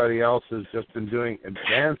everybody else has just been doing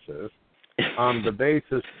advances on the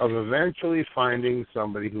basis of eventually finding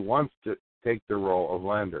somebody who wants to take the role of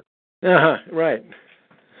lender. Right.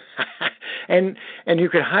 And you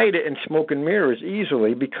can hide it in smoke and mirrors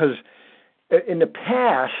easily because in the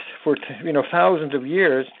past, for thousands of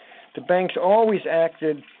years, the banks always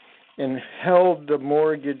acted and held the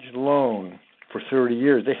mortgage loan for 30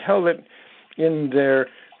 years. They held it in their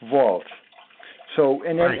vault. So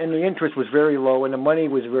and the interest was very low and the money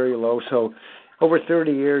was very low. So over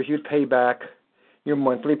 30 years, you'd pay back your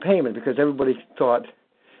monthly payment because everybody thought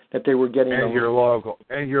that they were getting. And your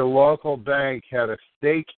local bank had a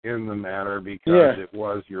stake in the matter because it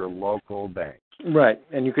was your local bank. Right,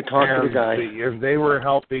 and you could talk to the guy. If they were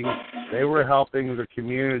helping the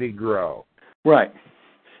community grow. Right,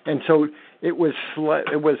 and so it was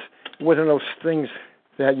one of those things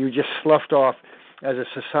that you just sloughed off as a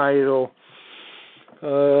societal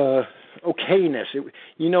okayness.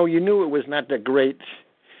 You knew it was not the greatest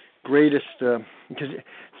because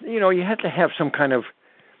you had to have some kind of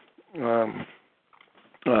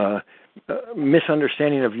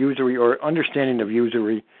misunderstanding of usury or understanding of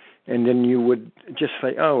usury and then you would just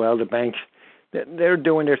say, oh, well, the banks, they're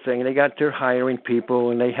doing their thing. They're hiring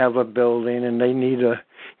people, and they have a building, and they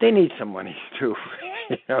need some money too,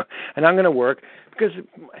 And I'm going to work because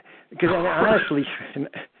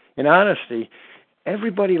in honesty,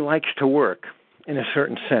 everybody likes to work in a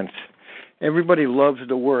certain sense. Everybody loves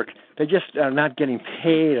to work. They just are not getting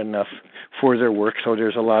paid enough for their work, so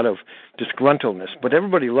there's a lot of disgruntledness. But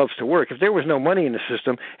everybody loves to work. If there was no money in the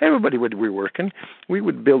system, everybody would be working. We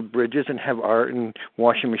would build bridges and have art and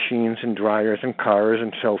washing machines and dryers and cars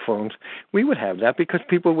and cell phones. We would have that because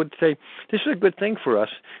people would say, this is a good thing for us.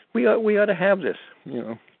 We ought to have this,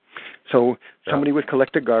 So somebody would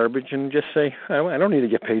collect the garbage and just say, I don't need to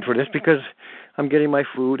get paid for this because I'm getting my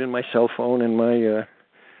food and my cell phone and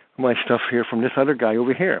my stuff here from this other guy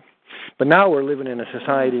over here. But now we're living in a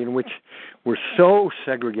society in which we're so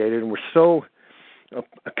segregated and we're so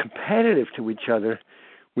competitive to each other,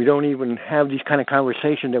 we don't even have these kind of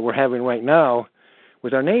conversations that we're having right now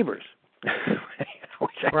with our neighbors.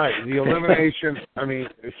 Right. The elimination,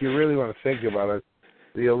 if you really want to think about it,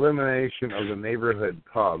 the elimination of the neighborhood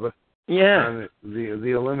pub. Yeah. And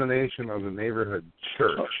the elimination of the neighborhood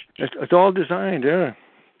church. It's all designed, yeah.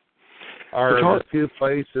 Are the two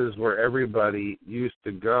places where everybody used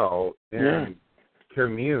to go and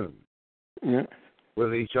commune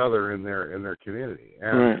with each other in their community,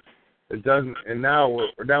 and it doesn't. And now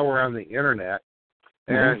we're on the internet,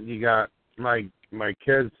 and you got my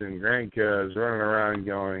kids and grandkids running around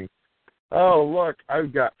going, "Oh, look,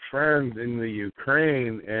 I've got friends in the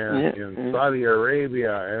Ukraine and in Saudi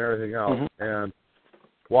Arabia and everything else." And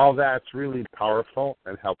while that's really powerful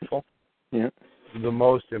and helpful, the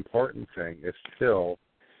most important thing is still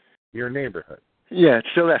your neighborhood. Yeah, it's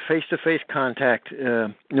still that face-to-face contact.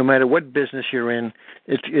 No matter what business you're in,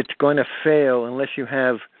 it's going to fail unless you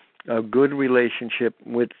have a good relationship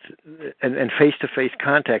with and face-to-face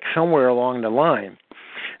contact somewhere along the line.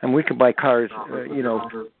 And we could buy cars,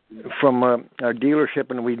 from our dealership,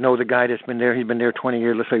 and we know the guy that's been there. He's been there 20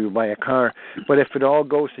 years. Let's say we buy a car. But if it all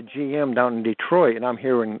goes to GM down in Detroit, and I'm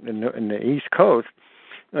here in the East Coast,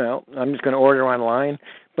 well, I'm just going to order online,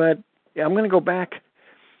 but I'm going to go back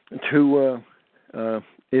to it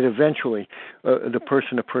eventually, the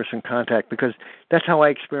person-to-person contact, because that's how I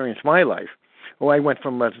experienced my life. I went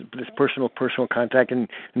from this personal contact and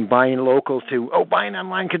buying local to buying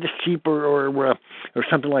online because it's cheaper or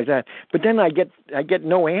something like that. But then I get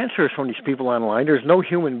no answers from these people online. There's no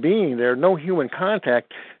human being there, no human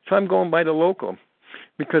contact, so I'm going by the local,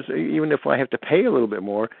 because even if I have to pay a little bit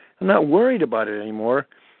more, I'm not worried about it anymore.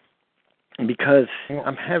 Because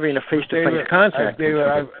I'm having a face-to-face contact. David,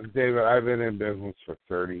 I've been in business for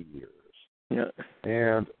 30 years. Yeah.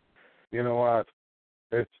 And you know what?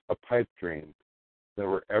 It's a pipe dream that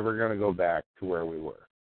we're ever going to go back to where we were.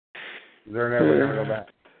 They're never going to go back.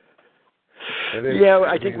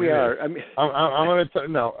 I think we are. I'm going to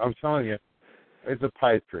I'm telling you, it's a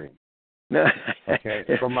pipe dream. Okay.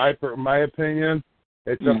 From my opinion,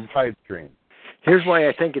 it's a pipe dream. Here's why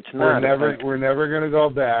I think it's not. We're never going to go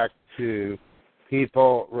back to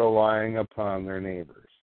people relying upon their neighbors.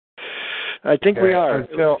 I think we are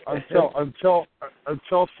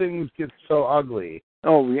until things get so ugly.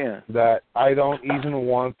 That I don't even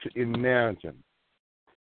want to imagine.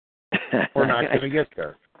 We're not going to get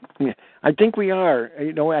there. I think we are.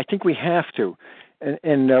 I think we have to,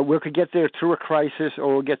 and we could get there through a crisis,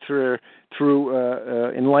 or we'll get through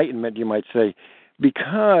enlightenment, you might say,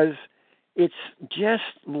 because it's just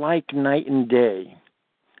like night and day,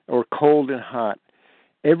 or cold and hot.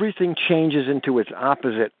 Everything changes into its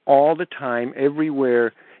opposite all the time,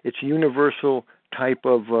 everywhere. It's universal type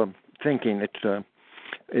of thinking.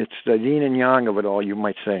 It's the yin and yang of it all, you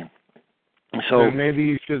might say. So then maybe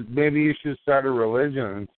you should start a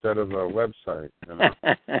religion instead of a website.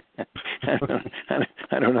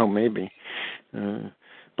 I don't know, maybe.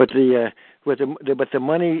 But the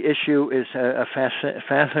money issue is a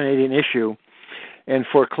fascinating issue, and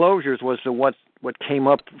foreclosures was what came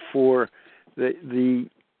up for the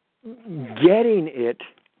getting it.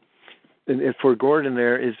 And for Gordon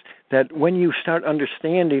there is that when you start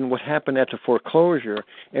understanding what happened at the foreclosure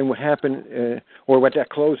and what happened, or what that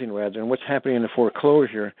closing rather, and what's happening in the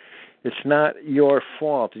foreclosure, it's not your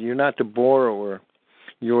fault. You're not the borrower.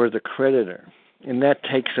 You're the creditor. And that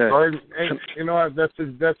takes a... Gordon, you know what? That's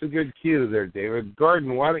a good cue there, David.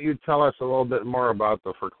 Gordon, why don't you tell us a little bit more about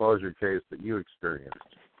the foreclosure case that you experienced?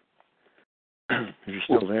 You're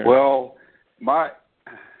still there. Well,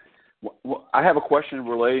 I have a question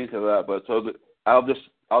relating to that, but I'll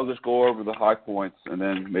just go over the high points and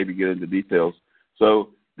then maybe get into details. So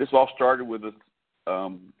this all started with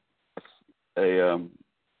a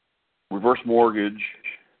reverse mortgage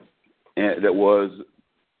and that was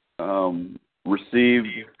received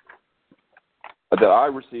that I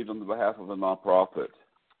received on the behalf of a nonprofit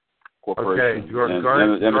corporation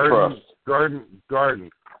and a trust. Garden.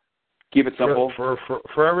 Keep it simple.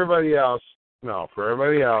 For everybody else,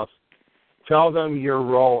 tell them your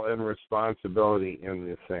role and responsibility in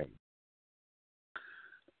this thing.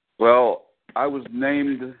 Well, I was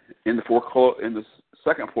named in the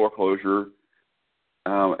second foreclosure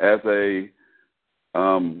as a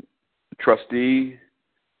trustee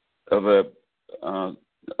of a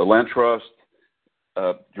land trust,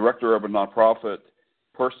 director of a nonprofit.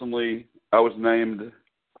 Personally, I was named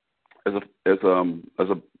as a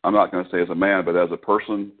I'm not going to say as a man, but as a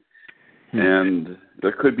person. And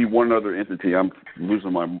there could be one other entity. I'm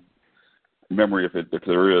losing my memory if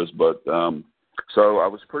there is, but so I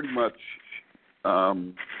was pretty much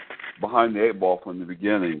behind the eight ball from the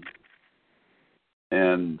beginning,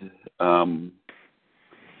 and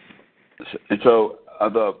so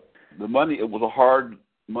the money, it was a hard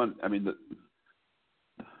money. I mean,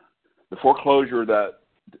 the foreclosure that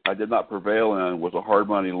I did not prevail in was a hard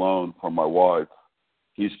money loan from my wife.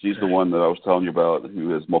 She's the one that I was telling you about, who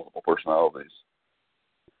has multiple personalities,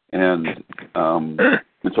 and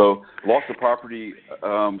so lost the property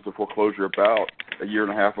to foreclosure about a year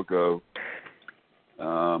and a half ago,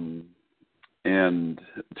 and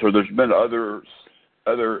so there's been other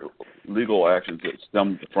legal actions that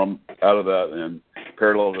stemmed from out of that and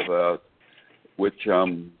parallel to that, which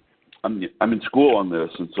I'm in school on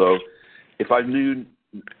this, and so if I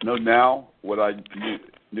know now what I knew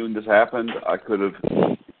when this happened, I could have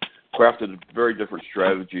crafted a very different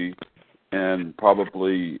strategy and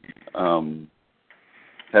probably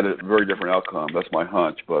had a very different outcome. That's my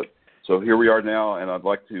hunch. But so here we are now, and I'd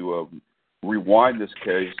like to rewind this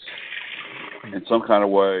case in some kind of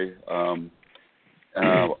way. I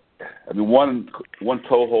mean, one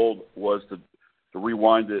toehold was to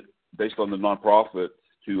rewind it based on the nonprofit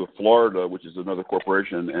to Florida, which is another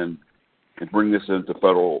corporation, and bring this into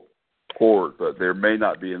federal court. But there may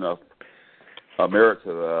not be enough merit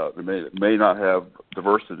to that. They may not have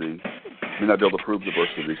diversity. May not be able to prove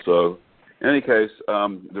diversity. So, in any case,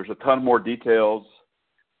 there's a ton more details,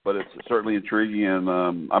 but it's certainly intriguing, and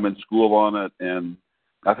I'm in school on it, and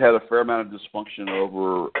I've had a fair amount of dysfunction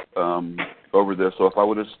over this. So if I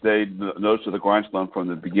would have stayed nose to the grindstone from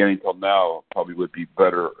the beginning till now, probably would be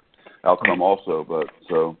better outcome also. But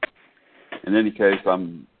so, in any case,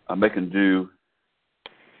 I'm making do.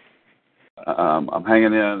 I'm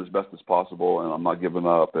hanging in as best as possible, and I'm not giving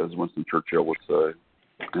up, as Winston Churchill would say.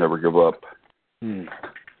 Never give up.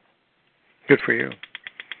 Good for you.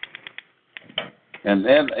 And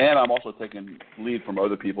I'm also taking lead from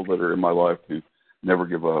other people that are in my life to never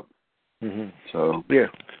give up. Mm-hmm. So yeah,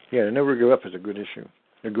 never give up is a good issue.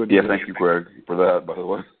 Yeah, thank you, Greg, for that. By the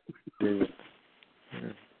way.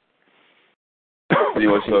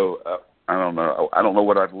 Anyway, so I don't know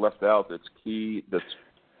what I've left out that's key. That's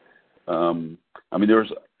I mean,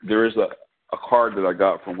 there is a card that I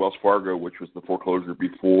got from Wells Fargo, which was the foreclosure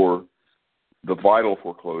before the Vital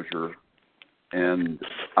foreclosure, and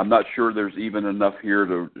I'm not sure there's even enough here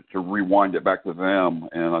to rewind it back to them.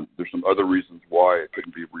 And there's some other reasons why it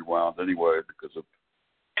couldn't be rewound anyway, because of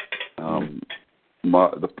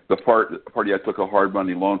the party I took a hard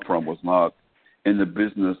money loan from was not in the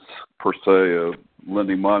business per se of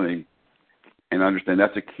lending money, and I understand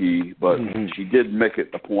that's a key. But she did make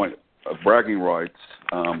it a point of bragging rights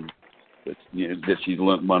that she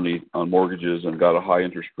lent money on mortgages and got a high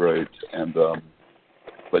interest rate, and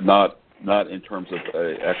but not in terms of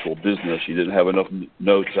actual business. She didn't have enough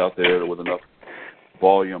notes out there with enough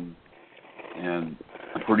volume, and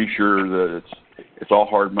I'm pretty sure that it's all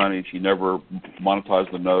hard money. She never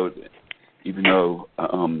monetized the note, even though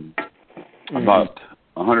I'm not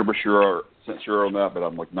 100% sure on that, but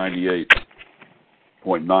I'm like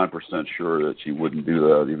 98.9% sure that she wouldn't do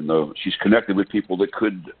that, even though she's connected with people that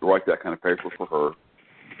could write that kind of paper for her.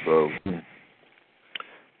 So.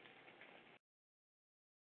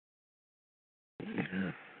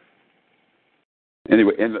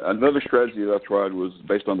 Anyway, and another strategy that I tried was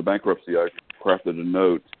based on the bankruptcy. I crafted a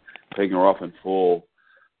note paying her off in full,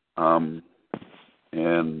 and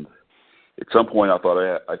at some point I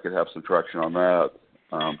thought I could have some traction on that.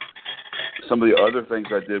 Some of the other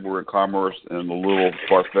things I did were in commerce and a little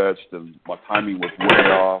far-fetched, and my timing was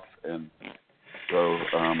way off, and so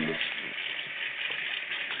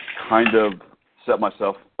kind of set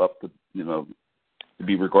myself up to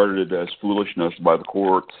be regarded as foolishness by the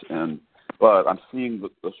courts, but I'm seeing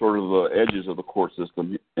the sort of the edges of the court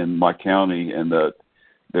system in my county, and that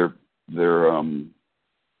they're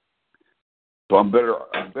So I'm better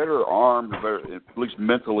armed, at least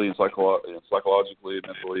mentally and psychologically and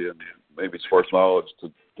mentally, and maybe as far as knowledge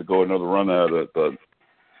to go another run at it. But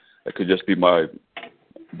it could just be my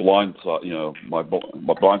blind spot, my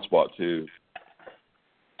blind spot too.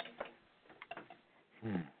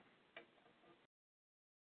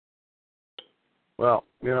 Well,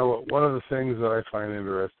 one of the things that I find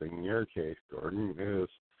interesting in your case, Gordon, is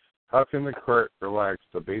how can the court relax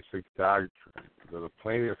the basic doctrine that a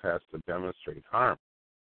plaintiff has to demonstrate harm?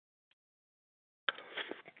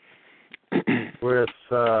 With,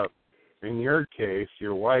 in your case,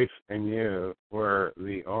 your wife and you were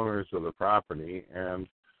the owners of the property, and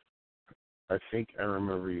I think I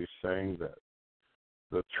remember you saying that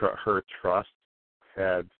her trust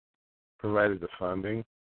had provided the funding,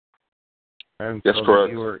 and that's so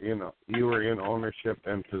correct. You were in ownership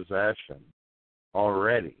and possession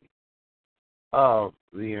already of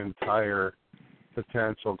the entire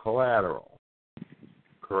potential collateral.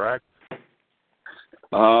 Correct?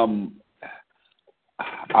 I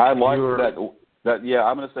like that. Yeah,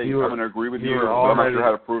 I'm going to say I'm going to agree with you. I'm not sure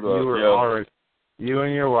how to prove that. You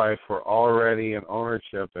and your wife were already in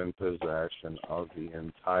ownership and possession of the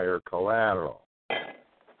entire collateral.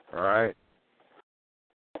 All right?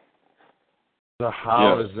 So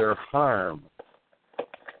how is there harm?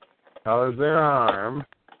 How is there harm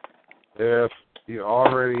if you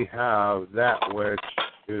already have that which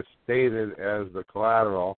is stated as the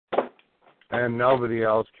collateral and nobody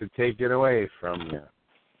else could take it away from you?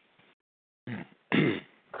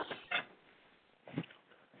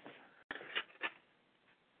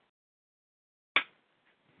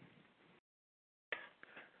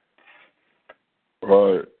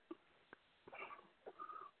 Right.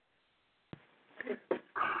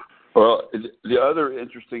 Well, the other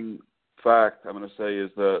interesting fact I'm going to say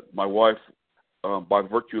is that my wife, by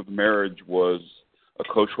virtue of marriage, was a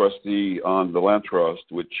co-trustee on the land trust,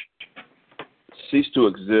 which ceased to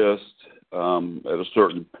exist at a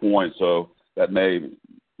certain point. So that may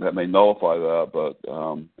nullify that. But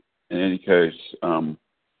in any case,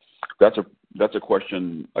 that's a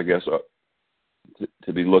question, I guess,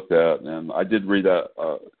 to be looked at. And I did read that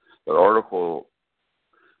article,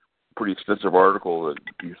 pretty extensive article that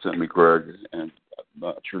you sent me, Greg, and I'm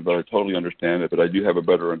not sure that I totally understand it, but I do have a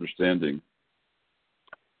better understanding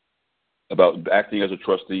about acting as a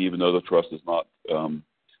trustee, even though the trust is not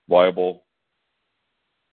viable,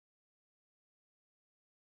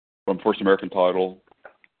 from First American Title.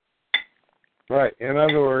 Right. In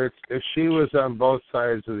other words, if she was on both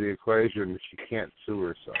sides of the equation, she can't sue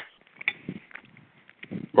herself.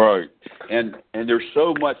 Right. And there's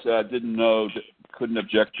so much that I didn't know, couldn't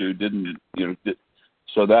object to,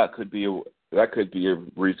 so that could be a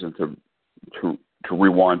reason to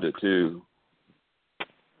rewind it too.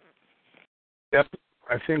 Yep,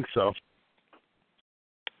 I think so.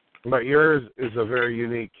 But yours is a very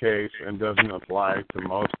unique case and doesn't apply to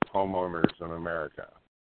most homeowners in America.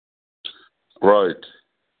 Right.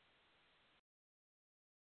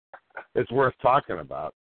 It's worth talking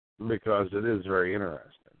about because it is very interesting.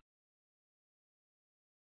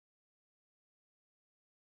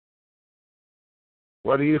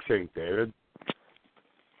 What do you think, David?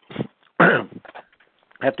 I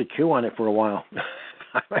have to chew on it for a while.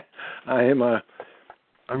 I am a.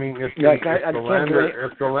 I mean, if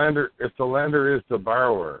the lender is the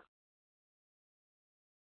borrower,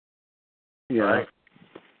 yeah. Right?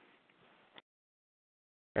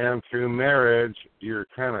 And through marriage, you're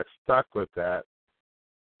kind of stuck with that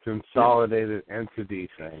consolidated entity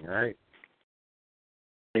thing, right?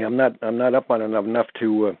 Yeah, I'm not up on it enough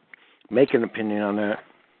to make an opinion on that.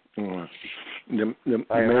 The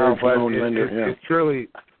marriage loan lender.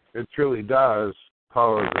 It truly does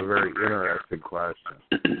pose a very interesting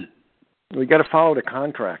question. We got to follow the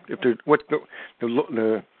contract. If the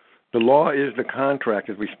law is the contract,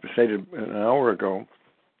 as we stated an hour ago.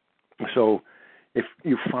 So, if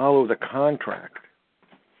you follow the contract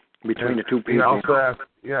between the two people,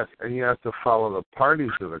 and you have to follow the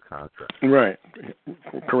parties of the contract. Right.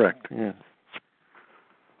 Correct. Yeah.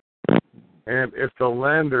 And if the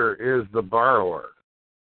lender is the borrower,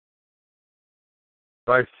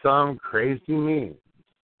 by some crazy means,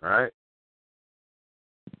 right?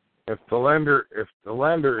 If the lender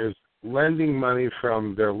is lending money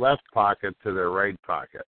from their left pocket to their right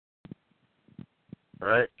pocket,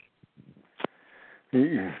 right?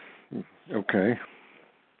 Okay.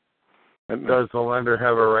 Does the lender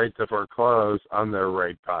have a right to foreclose on their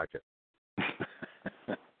right pocket?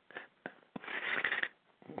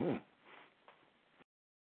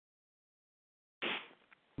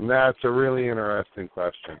 That's a really interesting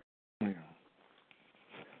question.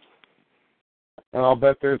 And I'll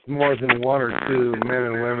bet there's more than one or two men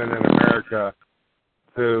and women in America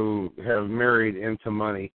who have married into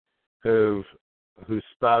money, whose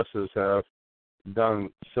spouses have done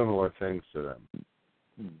similar things to them.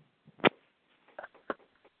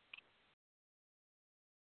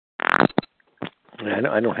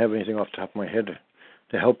 I don't have anything off the top of my head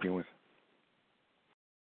to help you with.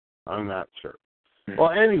 I'm not sure.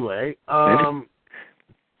 Well, anyway,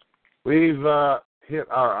 we've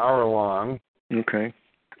hit our hour long. Okay.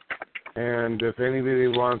 And if anybody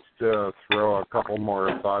wants to throw a couple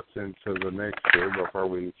more thoughts into the mix here before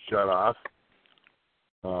we shut off,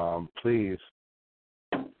 please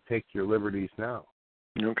take your liberties now.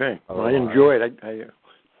 Okay. Well, I enjoyed it.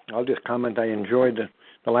 I'll just comment I enjoyed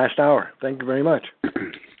the last hour. Thank you very much.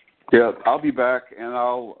 Yeah, I'll be back, and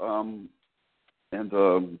I'll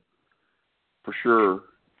for sure.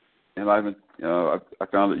 And I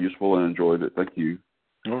found it useful and enjoyed it. Thank you.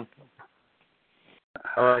 Oh.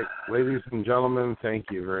 All right, ladies and gentlemen, thank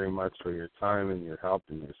you very much for your time and your help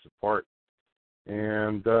and your support.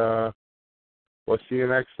 And we'll see you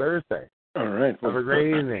next Thursday. All right. Have a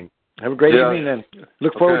great evening. Have a great evening, then.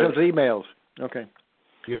 Look forward to those emails. Okay.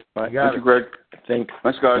 Bye. Thank you, Greg. Thanks,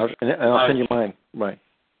 guys. I'll send you mine. Bye.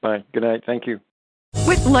 Bye. Good night. Thank you.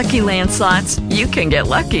 With Lucky Land Slots, you can get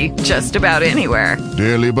lucky just about anywhere.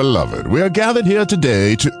 Dearly beloved, we are gathered here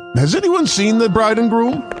today to... Has anyone seen the bride and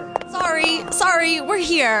groom? Sorry, we're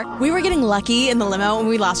here. We were getting lucky in the limo and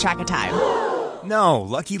we lost track of time. No,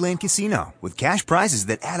 Lucky Land Casino, with cash prizes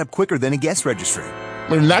that add up quicker than a guest registry.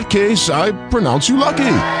 In that case, I pronounce you lucky.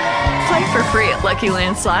 Play for free at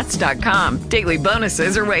LuckyLandSlots.com. Daily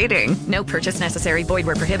bonuses are waiting. No purchase necessary. Void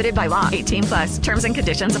where prohibited by law. 18+. Terms and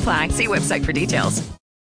conditions apply. See website for details.